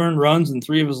 5 earned runs in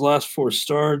 3 of his last 4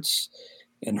 starts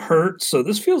and hurt. So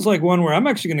this feels like one where I'm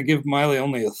actually going to give Miley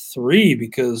only a 3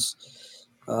 because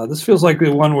this feels like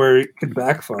the one where it could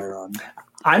backfire on me.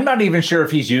 I'm not even sure if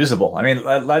he's usable. I mean,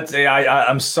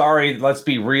 I'm sorry. Let's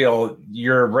be real.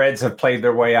 Your Reds have played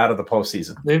their way out of the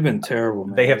postseason. They've been terrible,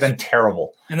 man. They have been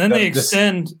terrible. And then they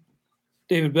extend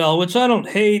David Bell, which I don't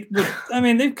hate. But,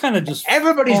 they've kind of just –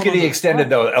 everybody's getting extended,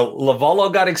 though.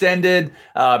 Lavolo got extended.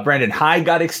 Brandon Hyde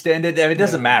got extended. I mean, it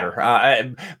doesn't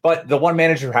matter. But the one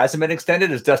manager who hasn't been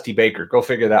extended is Dusty Baker. Go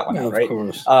figure that one out, right? Of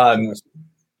course.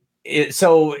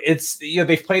 So it's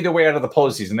they've played their way out of the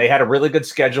postseason. They had a really good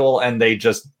schedule and they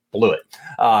just blew it.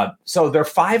 So they're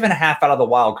 5.5 out of the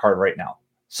wild card right now.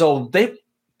 So they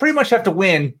pretty much have to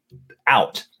win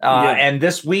out. And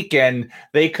this weekend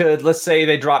they could, let's say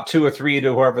they drop 2 or 3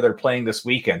 to whoever they're playing this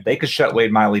weekend. They could shut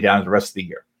Wade Miley down the rest of the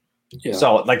year. Yeah.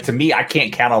 So to me, I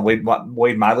can't count on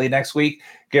Wade Miley next week.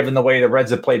 Given the way the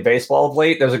Reds have played baseball of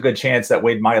late, there's a good chance that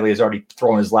Wade Miley has already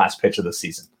thrown his last pitch of the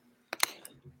season.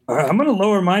 All right, I'm going to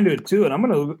lower mine to a 2, and I'm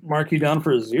going to mark you down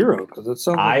for a 0 because it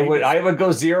sounds. I would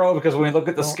go 0 because when we look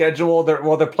at the schedule,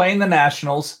 they're playing the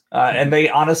Nationals, and they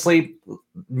honestly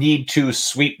need to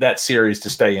sweep that series to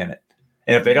stay in it.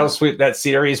 And if they don't sweep that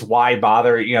series, why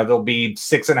bother? You know, they'll be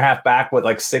 6.5 back with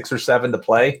like 6 or 7 to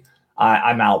play.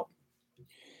 I'm out.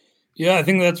 Yeah, I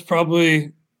think that's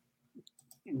probably,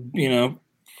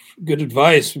 good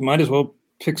advice. We might as well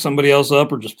pick somebody else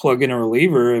up or just plug in a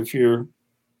reliever if you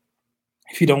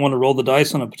don't want to roll the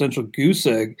dice on a potential goose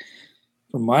egg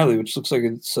for Miley, which looks like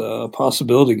it's a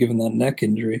possibility given that neck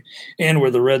injury and where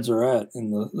the Reds are at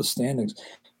in the standings.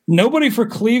 Nobody for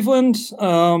Cleveland.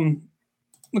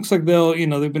 Looks like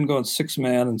they've been going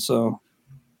 6-man, and so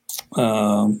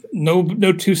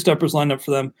no two-steppers lined up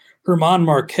for them. Herman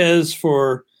Marquez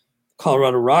for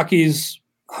Colorado Rockies,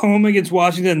 home against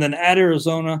Washington, then at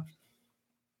Arizona.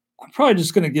 I'm probably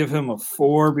just going to give him a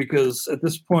 4 because at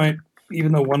this point,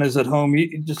 even though one is at home,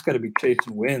 you just got to be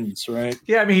chasing wins, right?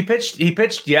 Yeah, I mean, he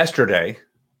pitched yesterday.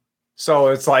 So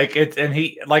it's like if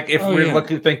we're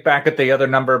looking to think back at the other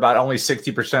number about only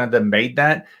 60% of them made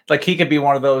that, like he could be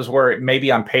one of those where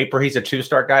maybe on paper he's a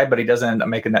 2-start guy, but he doesn't end up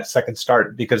making that second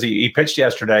start because he pitched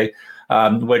yesterday,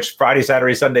 which Friday,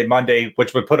 Saturday, Sunday, Monday,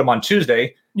 which would put him on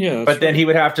Tuesday. Yeah, but then he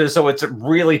would have to. So it's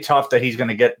really tough that he's going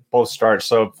to get both starts.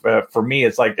 So for me,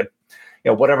 it's like,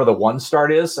 whatever the 1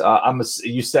 start is.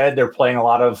 You said they're playing a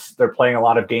lot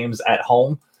of games at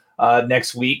home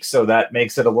next week, so that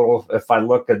makes it a little. If I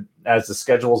look at as the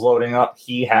schedule's loading up,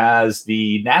 he has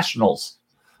the Nationals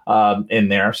in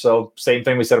there. So same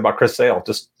thing we said about Chris Sale.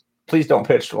 Just please don't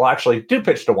pitch. Well, actually, do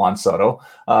pitch to Juan Soto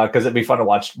because it'd be fun to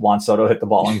watch Juan Soto hit the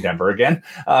ball in Denver again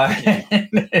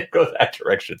and go that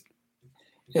direction.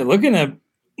 Yeah, looking at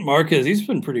Marquez, he's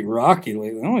been pretty rocky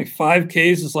lately. Only 5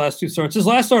 Ks his last 2 starts. His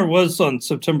last start was on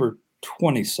September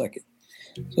 22nd.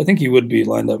 So I think he would be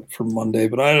lined up for Monday.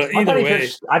 But I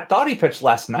thought he pitched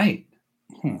last night.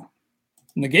 In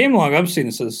the game log I'm seeing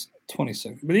it says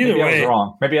 22nd. But either way, I was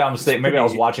wrong. Maybe I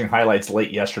was watching highlights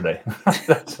late yesterday.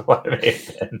 That's what it may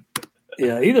have been.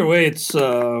 Yeah, either way, it's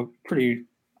pretty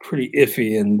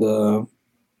iffy, and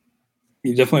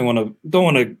you definitely don't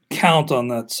want to count on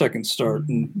that second start,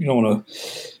 and you don't want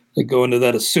to go into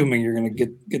that assuming you're going to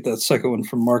get that second one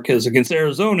from Marquez against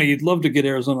Arizona. You'd love to get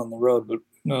Arizona on the road, but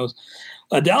who knows?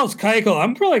 Dallas Keuchel,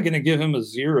 I'm probably going to give him a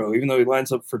 0, even though he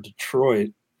lines up for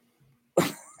Detroit.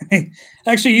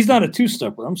 Actually, he's not a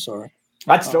 2-stepper. I'm sorry.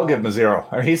 I'd still give him a 0.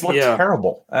 I mean, he's looked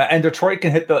terrible, and Detroit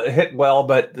can hit well,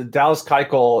 but Dallas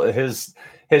Keuchel,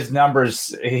 his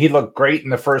numbers, he looked great in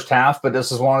the first half. But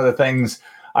this is one of the things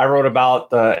I wrote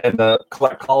about in the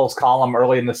Collect Calls column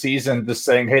early in the season, just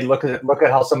saying, hey, look at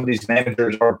how some of these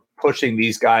managers are pushing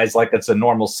these guys like it's a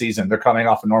normal season. They're coming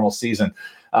off a normal season,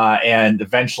 and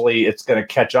eventually it's going to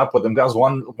catch up with them. That was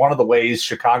one of the ways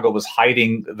Chicago was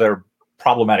hiding their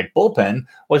problematic bullpen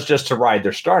was just to ride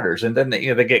their starters. And then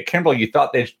they get Kimbrel. You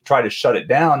thought they'd try to shut it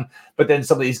down, but then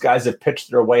some of these guys have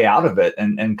pitched their way out of it.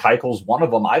 And Keuchel's one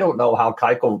of them. I don't know how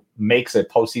Keuchel makes a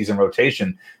postseason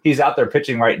rotation. He's out there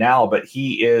pitching right now, but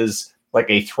he is like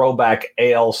a throwback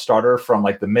AL starter from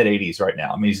like the mid 80s right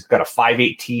now. I mean, he's got a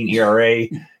 5.18 ERA.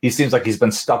 He seems like he's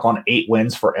been stuck on 8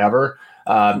 wins forever.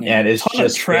 And it's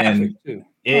just traffic too.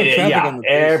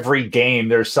 Every game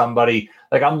there's somebody.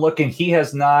 Like I'm looking, he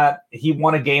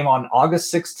won a game on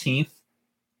August 16th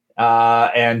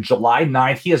and July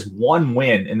 9th. He has 1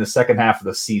 win in the second half of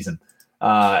the season.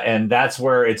 And that's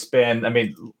where it's been, I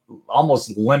mean,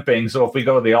 almost limping. So if we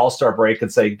go to the All-Star break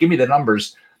and say, give me the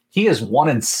numbers, he is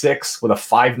 1-6 with a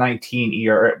 5.19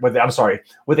 ERA, with a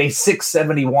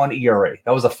 6.71 ERA.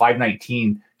 That was a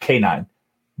 5.19 K9.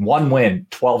 1 win,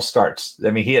 12 starts. I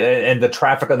mean, and the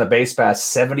traffic on the base pass,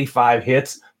 75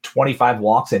 hits, 25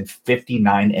 walks, and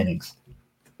 59 innings.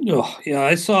 Oh, yeah,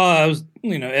 I was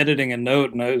editing a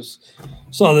note, and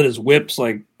saw that his whip's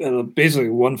like basically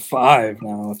 1.5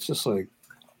 now. It's just like,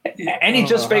 and he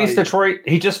just faced Detroit.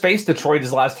 He just faced Detroit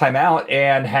his last time out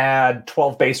and had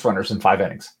 12 base runners in 5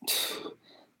 innings,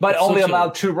 but only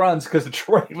allowed 2 runs because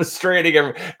Detroit was straining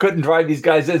and couldn't drive these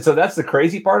guys in. So that's the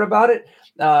crazy part about it.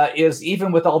 Is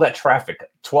even with all that traffic,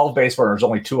 12 base runners,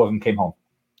 only 2 of them came home.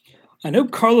 I know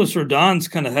Carlos Rodon's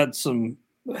kind of had some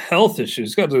health issues.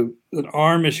 He's got an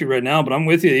arm issue right now, but I'm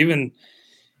with you.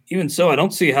 Even so, I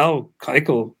don't see how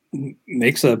Keuchel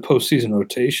makes that postseason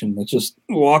rotation. It's just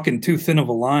walking too thin of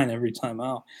a line every time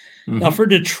out. Mm-hmm. Now for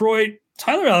Detroit,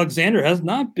 Tyler Alexander has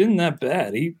not been that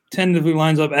bad. He tentatively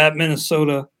lines up at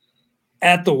Minnesota,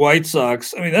 at the White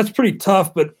Sox. I mean, that's pretty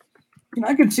tough, but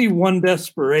I could see one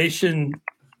desperation.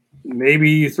 Maybe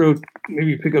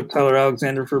you pick up Tyler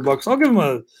Alexander for $1. I'll give him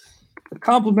a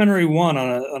complimentary 1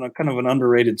 on a kind of an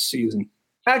underrated season.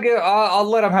 I'll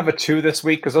let him have a 2 this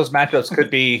week because those matchups could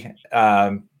be.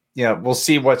 We'll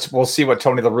see what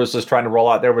Tony La Russa is trying to roll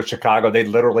out there with Chicago. They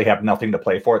literally have nothing to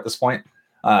play for at this point.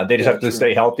 They just have to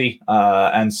stay healthy,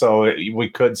 and so we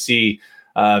could see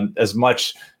as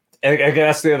much. I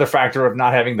guess the other factor of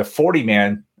not having the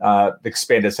 40-man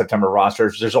expanded September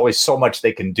rosters, there's always so much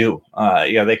they can do.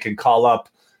 They can call up,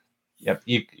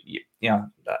 Sebi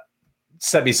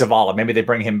Zavala. Maybe they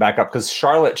bring him back up because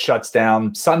Charlotte shuts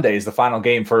down Sunday is the final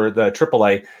game for the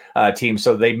AAA team.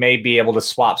 So they may be able to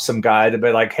swap some guy to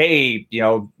be like, hey,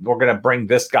 we're going to bring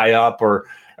this guy up or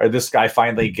this guy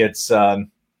finally gets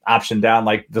optioned down.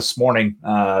 Like this morning,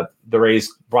 the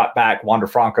Rays brought back Wander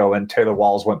Franco and Taylor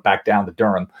Walls went back down to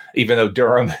Durham, even though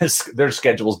Durham their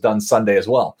schedule's done Sunday as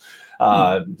well.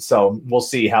 So we'll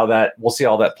see how that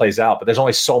plays out. But there's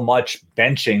only so much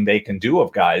benching they can do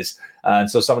of guys.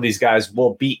 And so some of these guys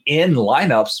will be in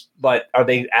lineups, but are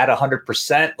they at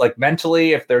 100% like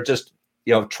mentally if they're just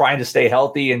trying to stay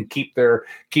healthy and keep their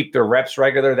reps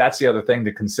regular? That's the other thing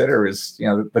to consider is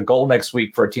the goal next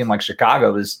week for a team like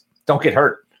Chicago is don't get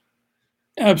hurt.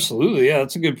 Absolutely. Yeah,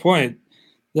 that's a good point.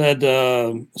 That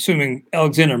assuming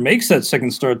Alexander makes that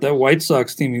second start, that White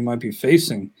Sox team he might be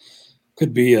facing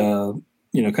could be kind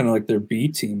of like their B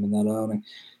team in that outing.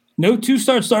 No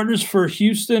 2-start starters for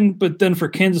Houston, but then for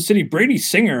Kansas City, Brady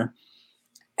Singer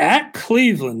at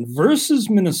Cleveland versus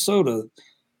Minnesota.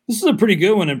 This is a pretty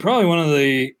good one and probably one of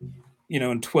the,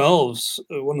 in 12s,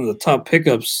 one of the top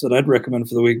pickups that I'd recommend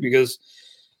for the week because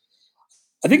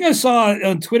I think I saw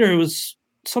on Twitter it was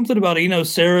something about Eno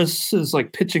Saris is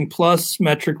like pitching plus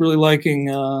metric, really liking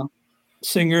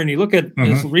Singer. And you look at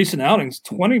his recent outings,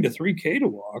 20 to 3K to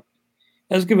walk.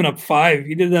 Has given up 5.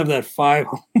 He did have that 5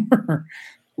 homer.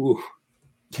 Ooh.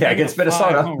 Yeah, against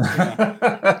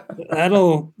Minnesota.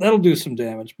 That'll do some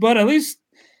damage. But at least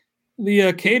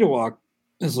the K to walk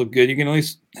has looked good. You can at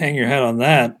least hang your head on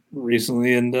that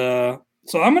recently. And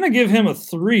so I'm going to give him a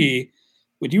 3.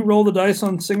 Would you roll the dice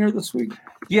on Singer this week?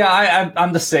 Yeah,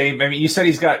 I'm the same. I mean, you said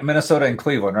he's got Minnesota and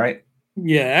Cleveland, right?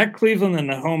 Yeah, at Cleveland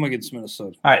and at home against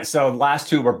Minnesota. All right, so last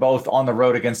 2 were both on the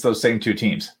road against those same 2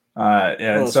 teams.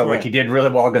 He did really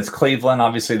well against Cleveland.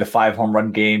 Obviously, the 5 home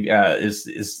run game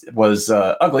was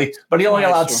ugly, but he only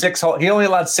allowed 6. He only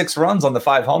allowed 6 runs on the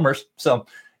 5 homers. So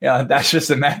that's just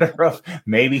a matter of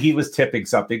maybe he was tipping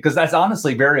something because that's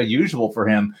honestly very unusual for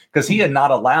him because he had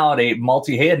not had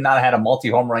a multi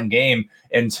home run game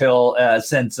until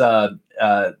since a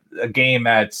game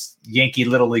at Yankee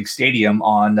Little League Stadium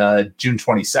on June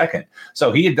 22nd.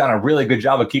 So he had done a really good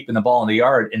job of keeping the ball in the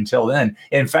yard until then.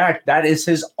 In fact, that is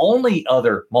his only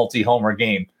other multi-homer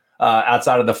game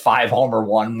outside of the 5-homer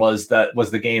one was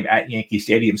the game at Yankee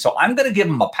Stadium. So I'm going to give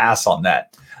him a pass on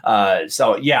that. I'm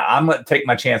going to take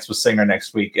my chance with Singer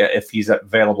next week if he's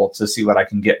available to see what I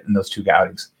can get in those 2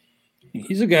 outings.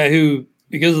 He's a guy who,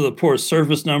 because of the poor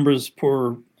surface numbers,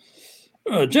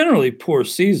 generally poor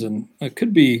season, it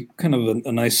could be kind of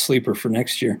a nice sleeper for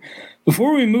next year.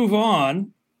 Before we move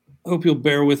on, I hope you'll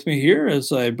bear with me here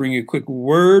as I bring you a quick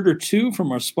word or 2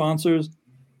 from our sponsors.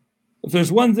 If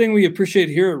there's one thing we appreciate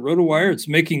here at RotoWire, it's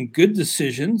making good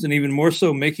decisions and even more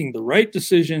so making the right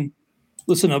decision.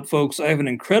 Listen up, folks. I have an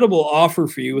incredible offer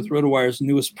for you with RotoWire's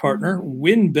newest partner,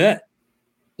 WynnBET,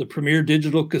 the premier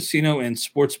digital casino and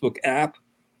sportsbook app.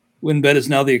 WynnBET is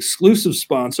now the exclusive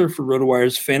sponsor for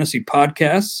RotoWire's fantasy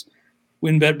podcasts.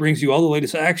 WynnBET brings you all the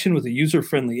latest action with a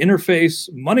user-friendly interface,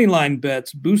 moneyline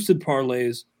bets, boosted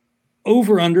parlays,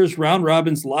 over-unders, round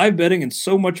robins, live betting, and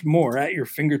so much more at your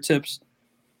fingertips.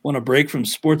 Want a break from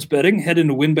sports betting? Head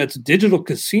into WynnBET's digital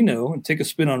casino and take a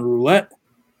spin on roulette,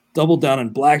 double down in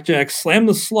blackjack, slam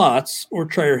the slots, or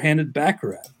try your hand at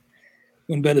baccarat.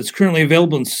 WynnBET is currently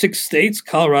available in 6 states,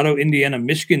 Colorado, Indiana,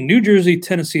 Michigan, New Jersey,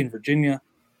 Tennessee, and Virginia.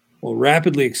 While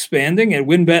rapidly expanding, at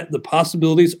WynnBET, the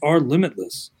possibilities are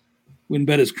limitless.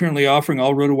 WynnBET is currently offering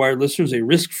all RotoWire listeners a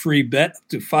risk-free bet up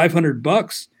to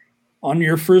 $500 on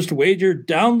your first wager.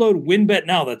 Download WynnBET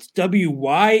now. That's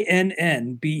WYNNBET.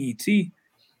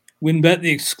 WynnBET,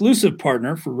 the exclusive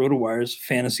partner for RotoWire's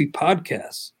fantasy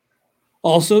podcasts.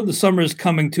 Also, the summer is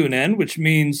coming to an end, which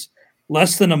means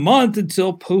less than a month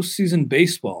until postseason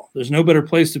baseball. There's no better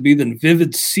place to be than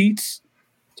Vivid Seats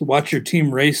to watch your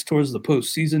team race towards the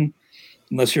postseason,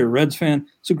 unless you're a Reds fan.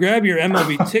 So grab your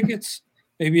MLB tickets,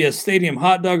 maybe a stadium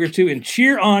hot dog or 2, and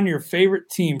cheer on your favorite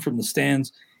team from the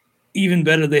stands. Even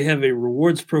better, they have a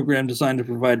rewards program designed to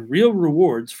provide real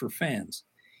rewards for fans.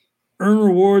 Earn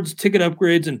rewards, ticket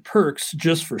upgrades, and perks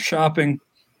just for shopping.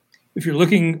 If you're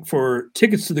looking for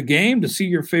tickets to the game, to see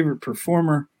your favorite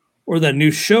performer, or that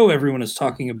new show everyone is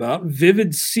talking about,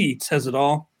 Vivid Seats has it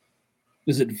all.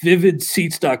 Visit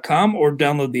vividseats.com or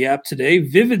download the app today.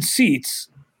 Vivid Seats,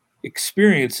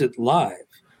 experience it live.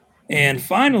 And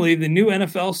finally, the new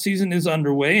NFL season is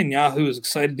underway, and Yahoo is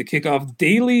excited to kick off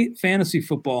daily fantasy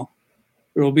football.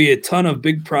 There will be a ton of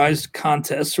big prize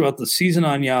contests throughout the season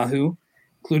on Yahoo,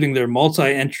 including their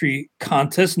multi-entry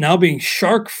contest now being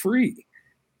shark-free.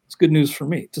 It's good news for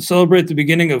me. To celebrate the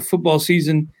beginning of football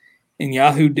season and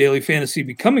Yahoo Daily Fantasy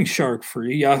becoming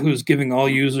shark-free, Yahoo is giving all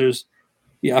users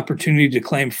the opportunity to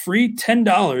claim free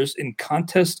 $10 in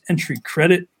contest entry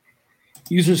credit.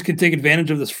 Users can take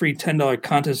advantage of this free $10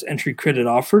 contest entry credit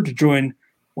offer to join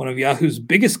one of Yahoo's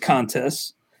biggest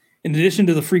contests. In addition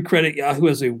to the free credit, Yahoo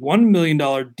has a $1 million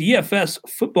DFS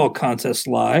football contest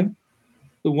live.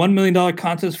 The $1 million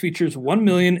contest features $1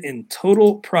 million in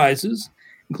total prizes,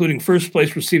 including first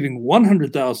place receiving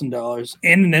 $100,000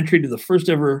 and an entry to the first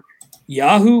ever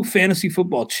Yahoo Fantasy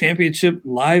Football Championship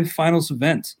live finals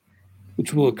event,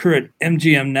 which will occur at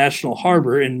MGM National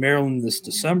Harbor in Maryland this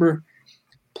December.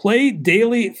 Play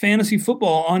daily fantasy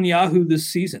football on Yahoo this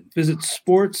season. Visit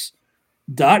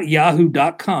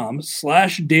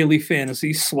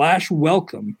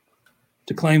sports.yahoo.com/dailyfantasy/welcome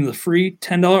to claim the free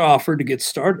 $10 offer to get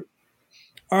started.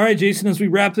 All right, Jason, as we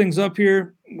wrap things up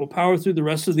here, we'll power through the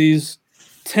rest of these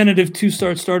tentative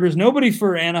two-start starters. Nobody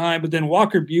for Anaheim, but then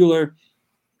Walker Buehler.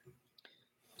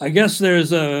 I guess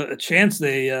there's a chance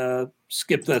they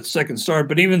skip that second start,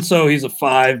 but even so, he's a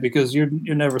 5 because you're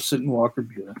never sitting Walker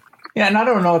Buehler. Yeah, and I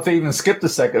don't know if they even skipped the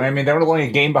second. I mean, they're only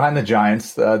a game behind the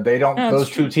Giants. They don't; those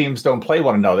two teams don't play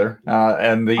one another.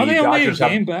 And the Are they Dodgers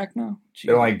only a game back now? Jeez.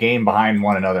 They're only a game behind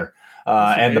one another.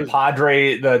 And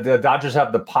the Dodgers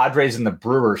have the Padres and the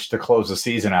Brewers to close the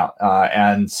season out.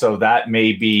 And so that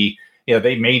may be,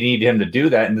 they may need him to do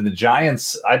that. And then the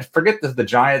Giants, I forget that the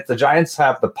Giants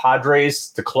have the Padres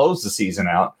to close the season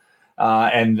out.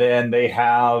 And then they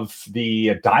have the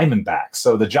Diamondbacks.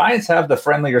 So the Giants have the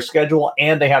friendlier schedule,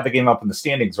 and they have the game up in the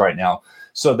standings right now.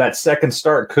 So that second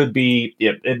start could be,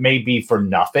 it may be for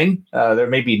nothing. There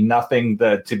may be nothing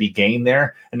to be gained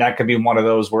there. And that could be one of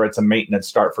those where it's a maintenance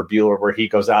start for Buehler, where he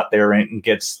goes out there and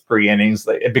gets 3 innings.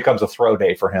 It becomes a throw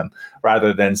day for him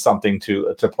rather than something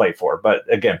to play for. But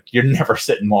again, you're never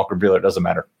sitting Walker Buehler. It doesn't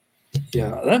matter.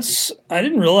 Yeah, I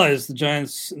didn't realize the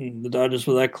Giants and the Dodgers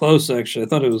were that close, actually. I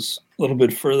thought it was a little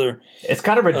bit further. It's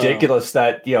kind of ridiculous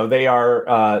that, they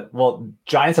are,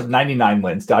 Giants have 99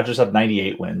 wins. Dodgers have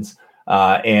 98 wins.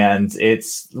 And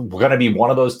it's going to be one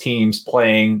of those teams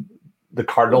playing the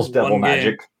Cardinals Devil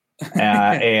Magic.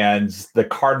 And the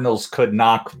Cardinals could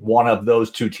knock one of those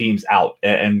two teams out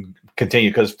and continue,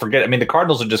 because the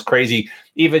Cardinals are just crazy.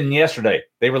 Even yesterday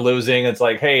they were losing. It's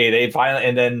like, hey, they finally,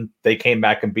 and then they came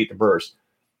back and beat the Brewers.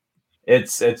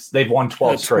 They've won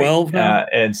 12 straight. 12 now?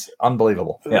 It's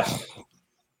unbelievable. Yeah.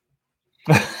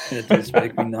 It does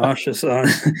make me nauseous. But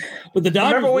the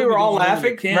Dodgers. Remember we were all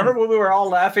laughing? Remember when we were all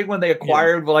laughing when they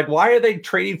acquired, like, why are they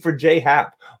trading for Jay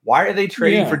Happ? Why are they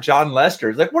trading for John Lester?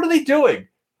 It's like, what are they doing?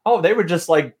 Oh, they were just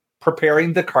like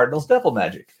preparing the Cardinals Devil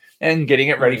Magic and getting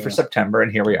it ready for September,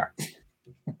 and here we are.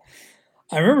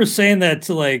 I remember saying that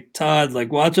to like Todd,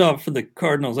 like, watch out for the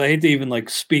Cardinals. I hate to even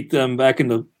like speak them back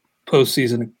into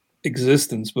postseason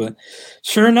existence, but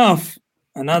sure enough,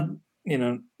 I'm not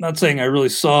saying I really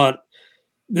saw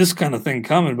this kind of thing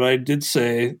coming, but I did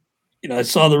say, I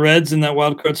saw the Reds in that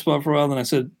wild card spot for a while, and I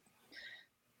said,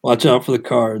 watch out for the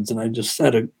Cards. And I just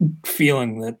had a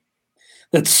feeling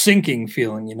that sinking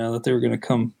feeling, that they were going to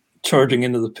come charging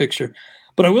into the picture.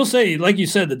 But I will say, like you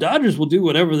said, the Dodgers will do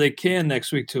whatever they can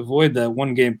next week to avoid that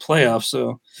one-game playoff.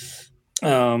 So,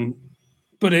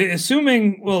 but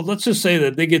assuming, let's just say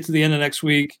that they get to the end of next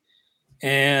week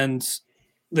and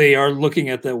they are looking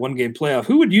at that one-game playoff.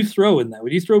 Who would you throw in that?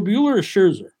 Would you throw Buehler or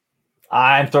Scherzer?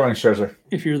 I'm throwing Scherzer.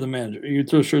 If you're the manager, you'd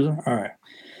throw Scherzer? All right.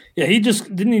 Yeah,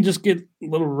 didn't he just get a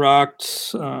little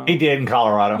rocked? He did in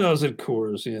Colorado. That was at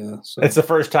Coors, yeah. So. It's the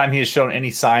first time he has shown any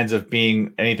signs of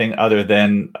being anything other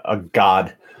than a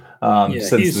god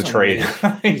since the trade.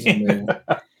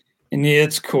 And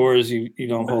it's Coors. You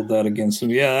don't hold that against him.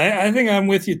 Yeah, I think I'm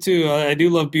with you too. I do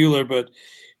love Buehler, but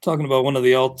talking about one of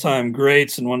the all-time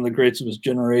greats and one of the greats of his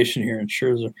generation here in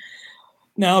Scherzer.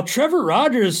 Now, Trevor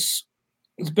Rogers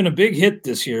has been a big hit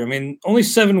this year. I mean, only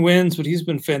 7 wins, but he's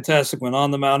been fantastic when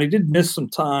on the mound. He did miss some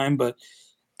time, but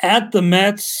at the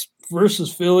Mets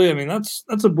versus Philly, I mean, that's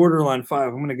a borderline 5.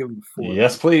 I'm going to give him a 4.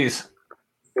 Yes, please.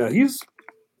 Yeah, he's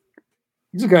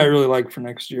a guy I really like for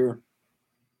next year.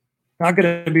 Not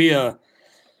going to be a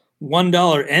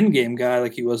 $1 end game guy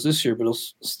like he was this year, but he'll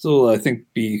still, I think,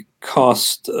 be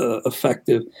cost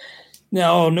effective.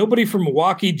 Now, nobody from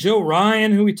Milwaukee. Joe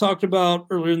Ryan, who we talked about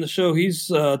earlier in the show, he's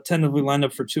tentatively lined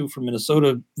up for 2 for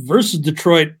Minnesota versus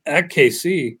Detroit at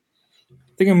KC. I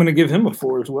think I'm going to give him a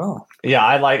 4 as well. Yeah,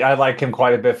 I like him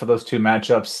quite a bit for those 2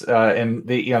 matchups, and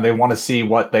they want to see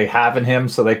what they have in him,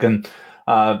 so they can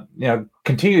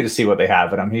continue to see what they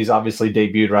have in him. He's obviously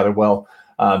debuted rather well,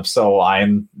 so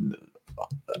I'm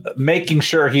making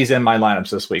sure he's in my lineups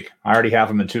this week. I already have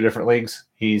him in 2 different leagues.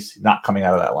 He's not coming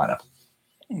out of that lineup.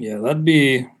 Yeah,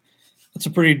 that's a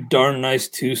pretty darn nice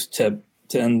 2-step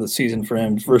to end the season for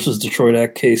him versus Detroit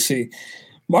at KC.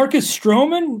 Marcus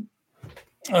Stroman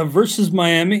versus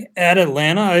Miami at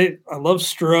Atlanta. I love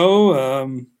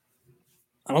Stroh.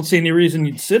 I don't see any reason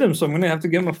you'd sit him, so I'm going to have to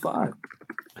give him a 5.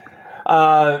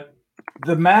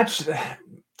 The match.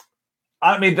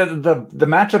 I mean, the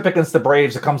matchup against the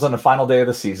Braves, it comes on the final day of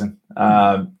the season.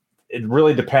 It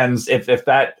really depends if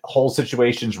that whole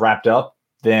situation's wrapped up.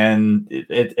 Then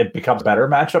it becomes a better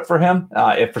matchup for him.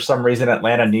 If for some reason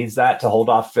Atlanta needs that to hold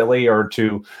off Philly or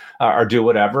to or do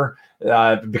whatever,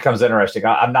 it becomes interesting.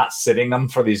 I'm not sitting them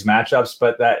for these matchups,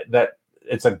 but that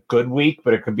it's a good week,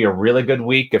 but it could be a really good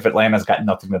week if Atlanta's got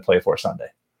nothing to play for Sunday.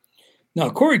 Now,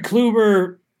 Corey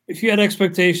Kluber, if you had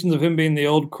expectations of him being the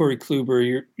old Corey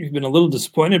Kluber, you've been a little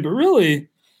disappointed, but really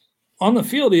on the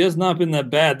field, he has not been that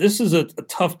bad. This is a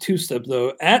tough 2-step,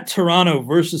 though. At Toronto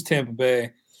versus Tampa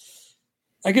Bay,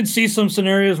 I could see some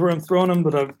scenarios where I'm throwing him,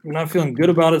 but I'm not feeling good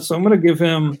about it. So I'm going to give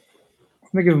him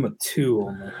a 2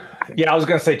 on that. Yeah, I was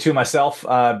going to say 2 myself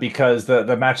because the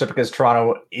matchup against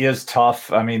Toronto is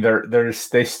tough. I mean,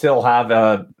 they still have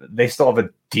a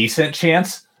decent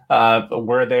chance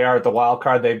where they are at the wild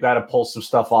card. They've got to pull some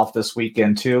stuff off this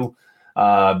weekend too.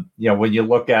 When you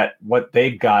look at what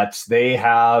they've got, they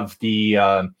have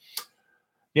the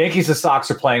Yankees and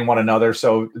Sox are playing one another.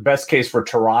 So the best case for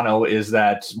Toronto is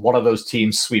that one of those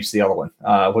teams sweeps the other one,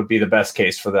 would be the best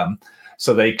case for them.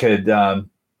 So they could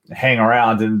hang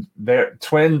around. And their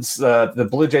Twins, the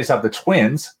Blue Jays have the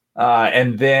Twins.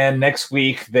 And then next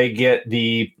week they get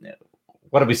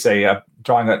what did we say?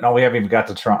 No, we haven't even got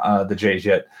to the Jays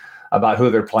yet about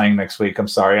who they're playing next week. I'm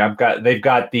sorry. They've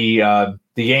got the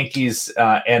Yankees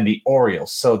and the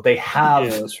Orioles. So they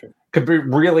have, that's right. Could be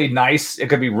really nice. It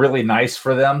could be really nice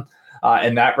for them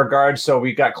in that regard. So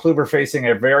we got Kluber facing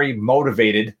a very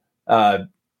motivated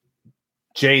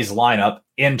Jays lineup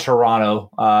in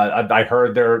Toronto. I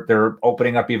heard they're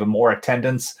opening up even more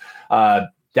attendance.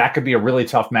 That could be a really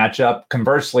tough matchup.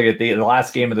 Conversely, at the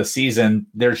last game of the season,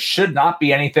 there should not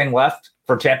be anything left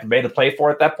for Tampa Bay to play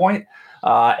for at that point,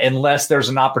 unless there's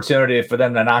an opportunity for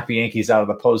them to knock the Yankees out of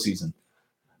the postseason.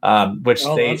 Which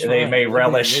they may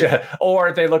relish, or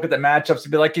if they look at the matchups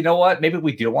and be like, you know what, maybe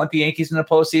we do want the Yankees in the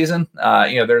postseason.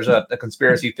 There's a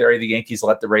conspiracy theory the Yankees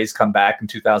let the Rays come back in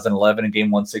 2011 in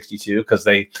Game 162 because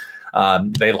they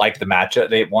liked the matchup.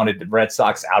 They wanted the Red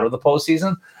Sox out of the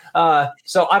postseason.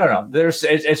 So I don't know.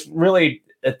 It's really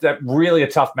a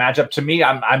tough matchup to me.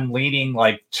 I'm leaning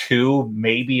like 2,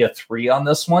 maybe a 3 on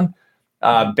this one.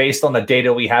 Based on the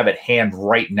data we have at hand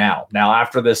right now. Now,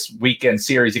 after this weekend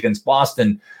series against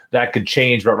Boston, that could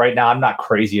change. But right now, I'm not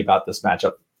crazy about this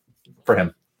matchup for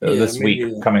him this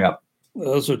week coming up.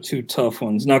 Those are 2 tough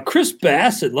ones. Now, Chris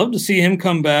Bassett, love to see him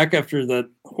come back after that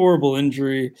horrible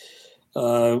injury.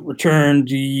 Returned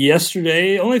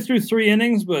yesterday, only threw 3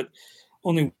 innings, but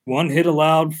only 1 hit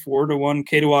allowed, 4-1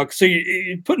 K to walk. So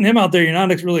you're putting him out there. You're not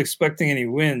really expecting any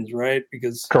wins, right?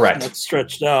 Because correct, it's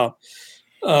stretched out.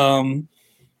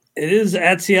 It is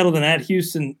at Seattle than at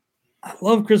Houston. I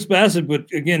love Chris Bassett, but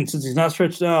again, since he's not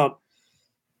stretched out,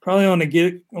 probably only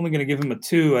going to give him a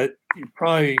 2. You're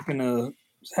probably going to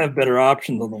have better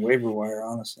options on the waiver wire,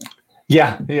 honestly.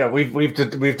 Yeah, we've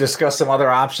discussed some other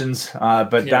options,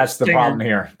 but that's the problem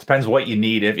here. Depends what you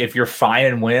need. If you're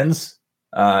finding wins,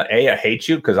 I hate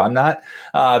you because I'm not.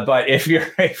 But if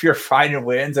you're finding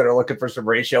wins and are looking for some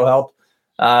ratio help,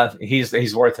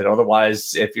 he's worth it.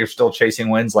 Otherwise, if you're still chasing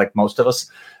wins like most of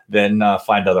us, then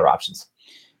find other options.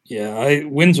 Yeah,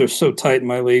 wins are so tight in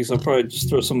my leagues. I'll probably just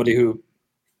throw somebody who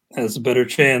has a better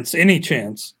chance, any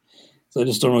chance. So I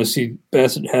just don't really see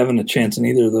Bassett having a chance in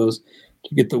either of those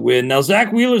to get the win. Now,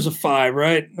 Zach Wheeler's a 5,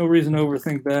 right? No reason to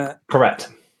overthink that. Correct.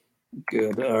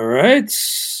 Good. All right.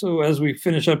 So as we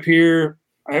finish up here,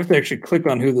 I have to actually click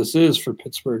on who this is for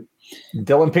Pittsburgh.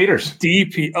 Dylan Peters.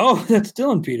 DP. Oh, that's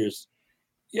Dylan Peters.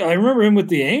 Yeah, I remember him with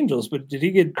the Angels, but did he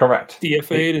get correct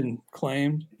DFA'd and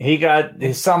claimed? He got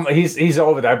some. He's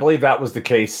over there. I believe that was the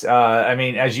case. I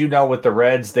mean, as you know, with the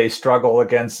Reds, they struggle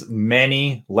against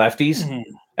many lefties,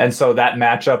 and so that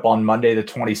matchup on Monday the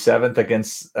 27th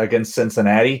against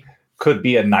Cincinnati could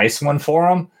be a nice one for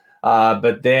him.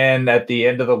 But then at the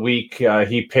end of the week,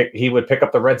 he would pick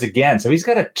up the Reds again. So he's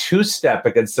got a 2-step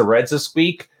against the Reds this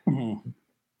week. Mm-hmm.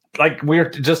 Like we were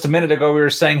just a minute ago, we were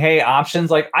saying, hey, options.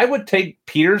 Like I would take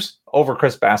Peters over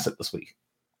Chris Bassett this week.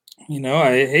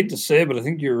 I hate to say it, but I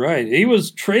think you're right. He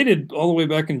was traded all the way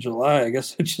back in July. I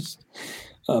guess I just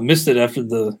missed it after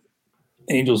the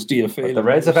Angels DFA. But the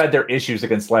Reds have had their issues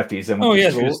against lefties, and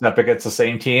with the 2-step against the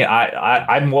same team,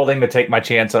 I'm willing to take my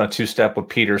chance on a 2-step with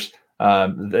Peters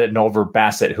and over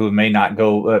Bassett, who may not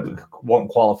won't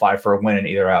qualify for a win in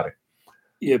either outing.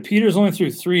 Yeah, Peters only threw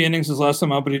 3 innings his last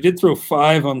time out, but he did throw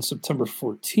 5 on September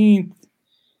 14th.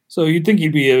 So you'd think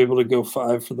he'd be able to go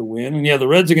 5 for the win. And the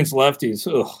Reds against lefties.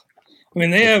 Ugh. I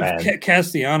mean, they have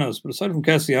Castellanos, but aside from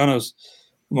Castellanos,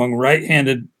 among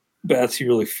right-handed bats you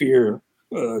really fear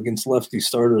against lefty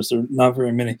starters, there are not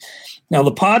very many. Now,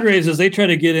 the Padres, as they try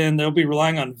to get in, they'll be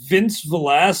relying on Vince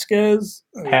Velasquez.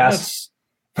 Pass.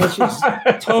 That's just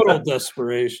total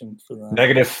desperation for them.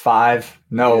 -5.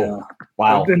 No. Yeah.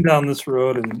 Wow. I've been down this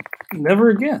road and never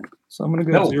again. So I'm going to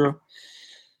go 0.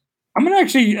 I'm going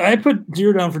to I put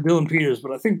 0 down for Dylan Peters,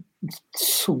 but I think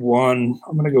it's 1.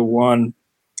 I'm going to go 1.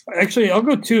 Actually, I'll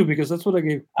go 2 because that's what I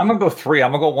gave. I'm going to go 3.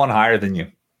 I'm going to go 1 higher than you.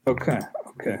 Okay.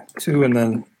 2 and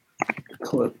then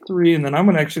 3. And then I'm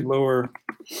going to actually lower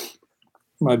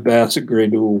my Bassett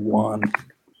grade to a 1.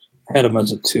 I had him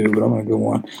as a 2, but I'm going to go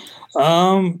 1.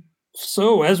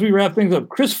 So as we wrap things up,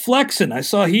 Chris Flexen, I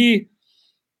saw he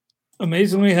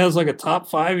amazingly has like a top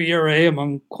 5 ERA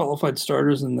among qualified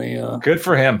starters in the good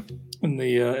for him in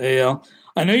the AL.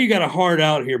 I know you got a hard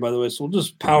out here, by the way, so we'll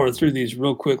just power through these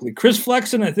real quickly. Chris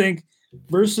Flexen, I think,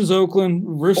 versus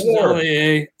Oakland versus 4.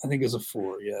 LAA, I think is a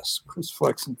 4. Yes, Chris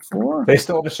Flexen 4. They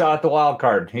still have a shot at the wild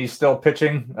card. He's still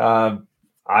pitching.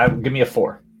 Give me a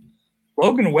 4.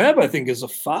 Logan Webb, I think, is a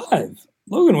 5.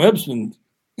 Logan Webb's been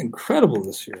incredible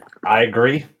this year. I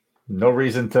agree. No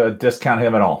reason to discount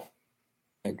him at all.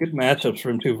 Yeah, good matchups for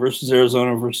him too, versus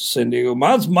Arizona versus San Diego.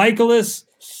 Miles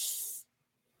Michaelis,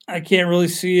 I can't really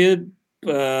see it.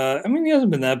 I mean, he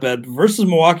hasn't been that bad. Versus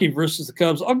Milwaukee versus the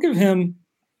Cubs, I'll give him.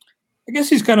 I guess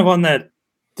he's kind of on that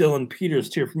Dylan Peters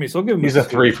tier for me, so I'll give him. He's a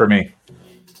 3 for me.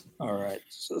 All right,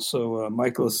 so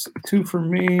Michaelis 2 for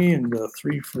me and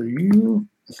 3 for you.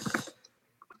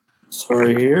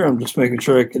 Sorry, here I'm just making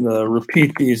sure I can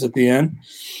repeat these at the end.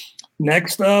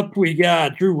 Next up, we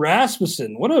got Drew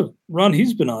Rasmussen. What a run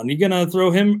he's been on. You gonna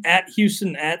throw him at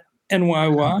Houston at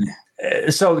NYY?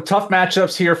 So tough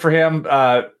matchups here for him.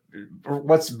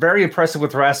 What's very impressive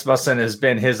with Rasmussen has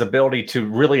been his ability to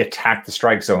really attack the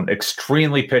strike zone.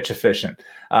 Extremely pitch efficient.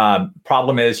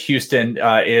 Problem is Houston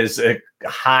is a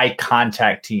high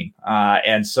contact team,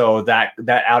 and so that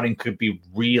outing could be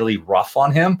really rough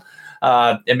on him.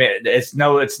 I mean, it's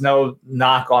no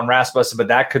knock on Rasmussen, but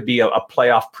that could be a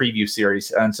playoff preview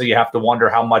series, and so you have to wonder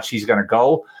how much he's going to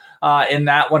go in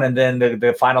that one. And then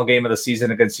the final game of the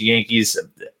season against the Yankees,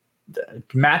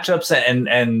 matchups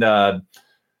and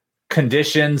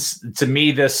conditions. To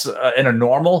me, this in a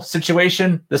normal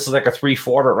situation, this is like a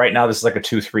 3-4, but right now this is like a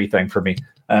 2-3 thing for me,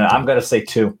 and I'm going to say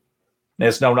 2.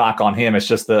 There's no knock on him. It's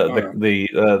just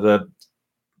the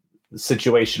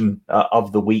situation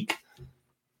of the week.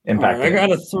 Right, I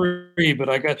got a 3, but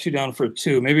I got you down for a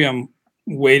 2. Maybe I'm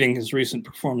weighting his recent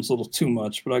performance a little too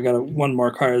much, but I got a 1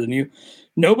 mark higher than you.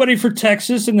 Nobody for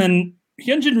Texas, and then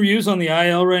Hyunjin Ryu's on the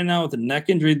IL right now with a neck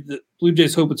injury. The Blue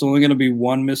Jays hope it's only going to be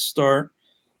 1 missed start,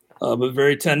 but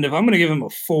very tentative. I'm going to give him a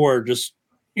 4. Just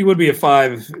he would be a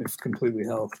 5 if completely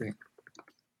healthy.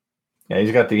 Yeah,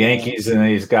 he's got the Yankees and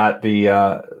he's got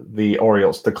the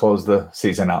Orioles to close the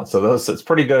season out. So it's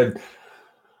pretty good.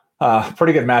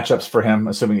 Pretty good matchups for him,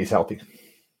 assuming he's healthy.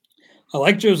 I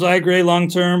like Josiah Gray long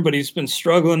term, but he's been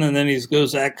struggling, and then he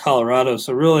goes at Colorado.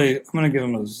 So really, I'm going to give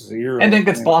him a 0. And then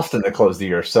gets Boston to close the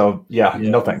year. So yeah,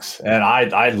 no thanks. And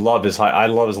I love his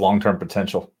long term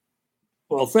potential.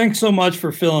 Well, thanks so much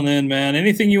for filling in, man.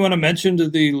 Anything you want to mention to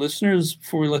the listeners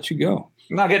before we let you go?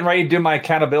 I'm not getting ready to do my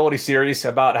accountability series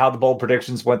about how the bold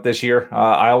predictions went this year.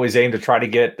 I always aim to try to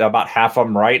get about half of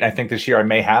them right. I think this year I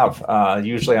may have.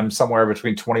 Usually I'm somewhere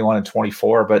between 21 and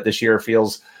 24, but this year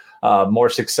feels more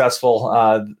successful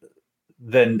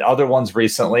than other ones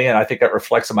recently, and I think that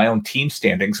reflects on my own team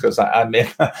standings because I'm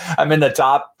in the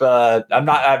top.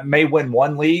 I may win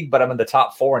 1 league, but I'm in the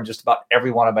top 4 in just about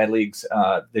every one of my leagues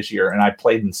this year, and I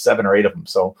played in 7 or 8 of them.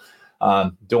 So.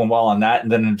 Doing well on that.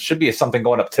 And then it should be something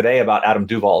going up today about Adam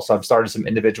Duvall. So I've started some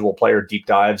individual player deep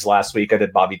dives. Last week I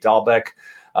did Bobby Dahlbeck.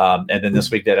 And then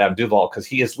this week did Adam Duvall because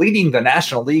he is leading the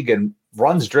National League in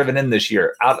runs driven in this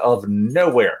year out of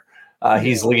nowhere.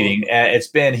 He's leading.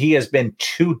 He has been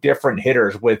 2 different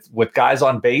hitters with guys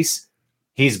on base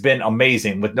he's been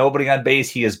amazing. With nobody on base,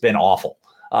 he has been awful.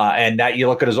 And that you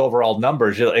look at his overall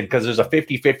numbers, because there's a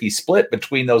 50-50 split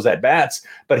between those at bats,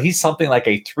 but he's something like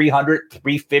a 300,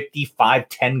 350,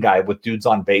 510 guy with dudes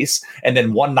on base, and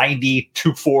then 190,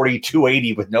 240,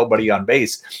 280 with nobody on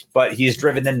base. But he's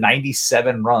driven in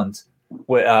 97 runs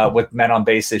with men on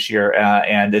base this year.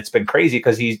 And it's been crazy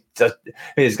because he's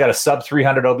got a sub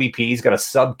 300 OBP. He's got a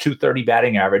sub 230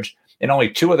 batting average. And only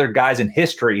two other guys in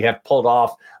history have pulled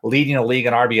off leading the league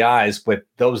in RBIs with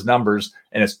those numbers.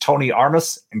 And it's Tony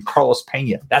Armas and Carlos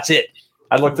Pena. That's it.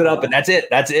 I looked it up, and that's it.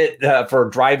 That's it for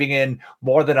driving in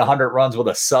more than 100 runs with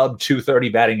a sub 230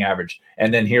 batting average.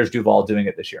 And then here's Duvall doing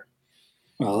it this year.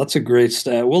 Well, that's a great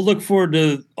stat. We'll look forward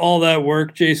to all that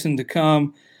work, Jason, to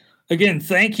come. Again,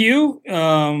 thank you.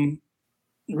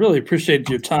 Really appreciate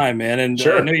your time, man. And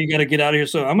sure. I know you got to get out of here.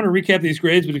 So I'm going to recap these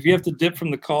grades, but if you have to dip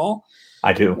from the call,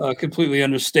 I do. Completely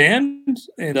understand.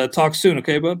 And talk soon,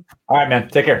 okay, bud? All right, man.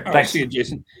 Take care. All Thanks. right, see you,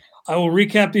 Jason. I will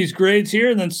recap these grades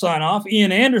here and then sign off.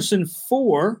 Ian Anderson,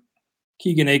 4.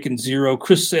 Keegan Aiken, 0.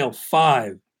 Chris Sale,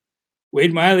 5.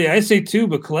 Wade Miley, I say 2,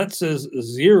 but Colette says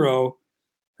 0.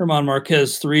 Herman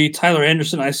Marquez, 3. Tyler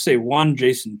Anderson, I say 1.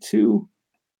 Jason, 2.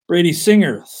 Brady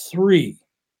Singer, 3.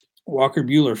 Walker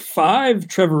Buehler, 5.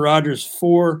 Trevor Rogers,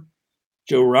 4.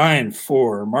 Joe Ryan,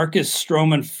 4. Marcus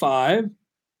Stroman, 5.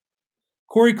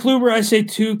 Corey Kluber, I say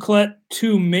 2. Colette,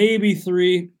 2, maybe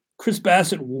 3. Chris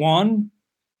Bassett, 1.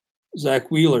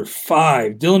 Zach Wheeler,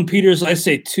 5. Dylan Peters, I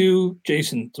say 2.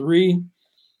 Jason, 3.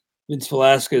 Vince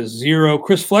Velasquez, 0.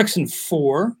 Chris Flexen,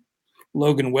 4.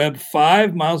 Logan Webb,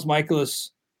 5. Miles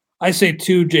Michaelis, I say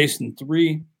 2. Jason,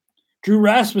 3. Drew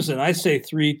Rasmussen, I say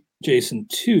 3. Jason,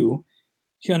 2.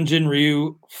 Hyunjin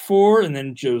Ryu, 4. And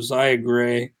then Josiah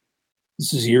Gray,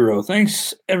 0.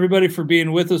 Thanks, everybody, for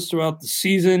being with us throughout the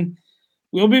season.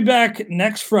 We'll be back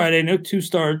next Friday. No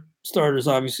starters,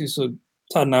 obviously, so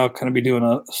Todd and I will kind of be doing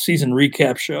a season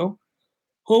recap show.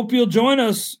 Hope you'll join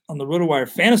us on the RotoWire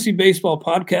Fantasy Baseball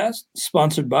Podcast,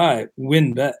 sponsored by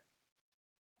WynnBET.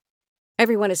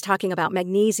 Everyone is talking about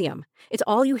magnesium. It's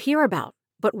all you hear about.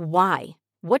 But why?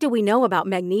 What do we know about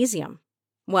magnesium?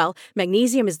 Well,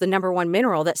 magnesium is the number one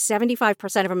mineral that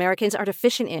 75% of Americans are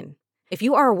deficient in. If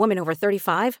you are a woman over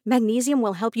 35, magnesium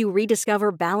will help you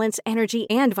rediscover balance, energy,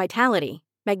 and vitality.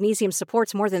 Magnesium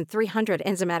supports more than 300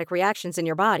 enzymatic reactions in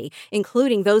your body,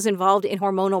 including those involved in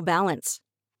hormonal balance.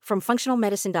 From functional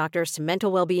medicine doctors to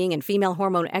mental well-being and female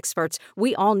hormone experts,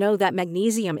 we all know that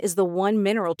magnesium is the one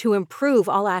mineral to improve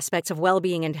all aspects of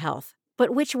well-being and health.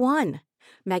 But which one?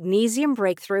 Magnesium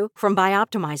Breakthrough from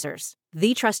Bioptimizers,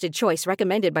 the trusted choice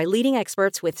recommended by leading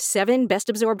experts with 7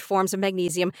 best-absorbed forms of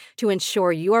magnesium to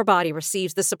ensure your body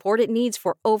receives the support it needs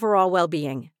for overall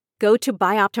well-being. Go to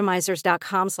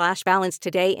bioptimizers.com/balance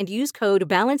today and use code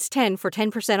BALANCE10 for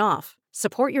 10% off.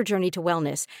 Support your journey to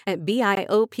wellness at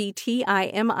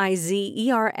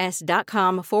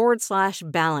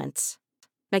bioptimizers.com/balance.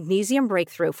 Magnesium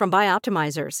Breakthrough from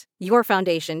Bioptimizers, your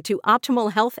foundation to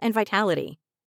optimal health and vitality.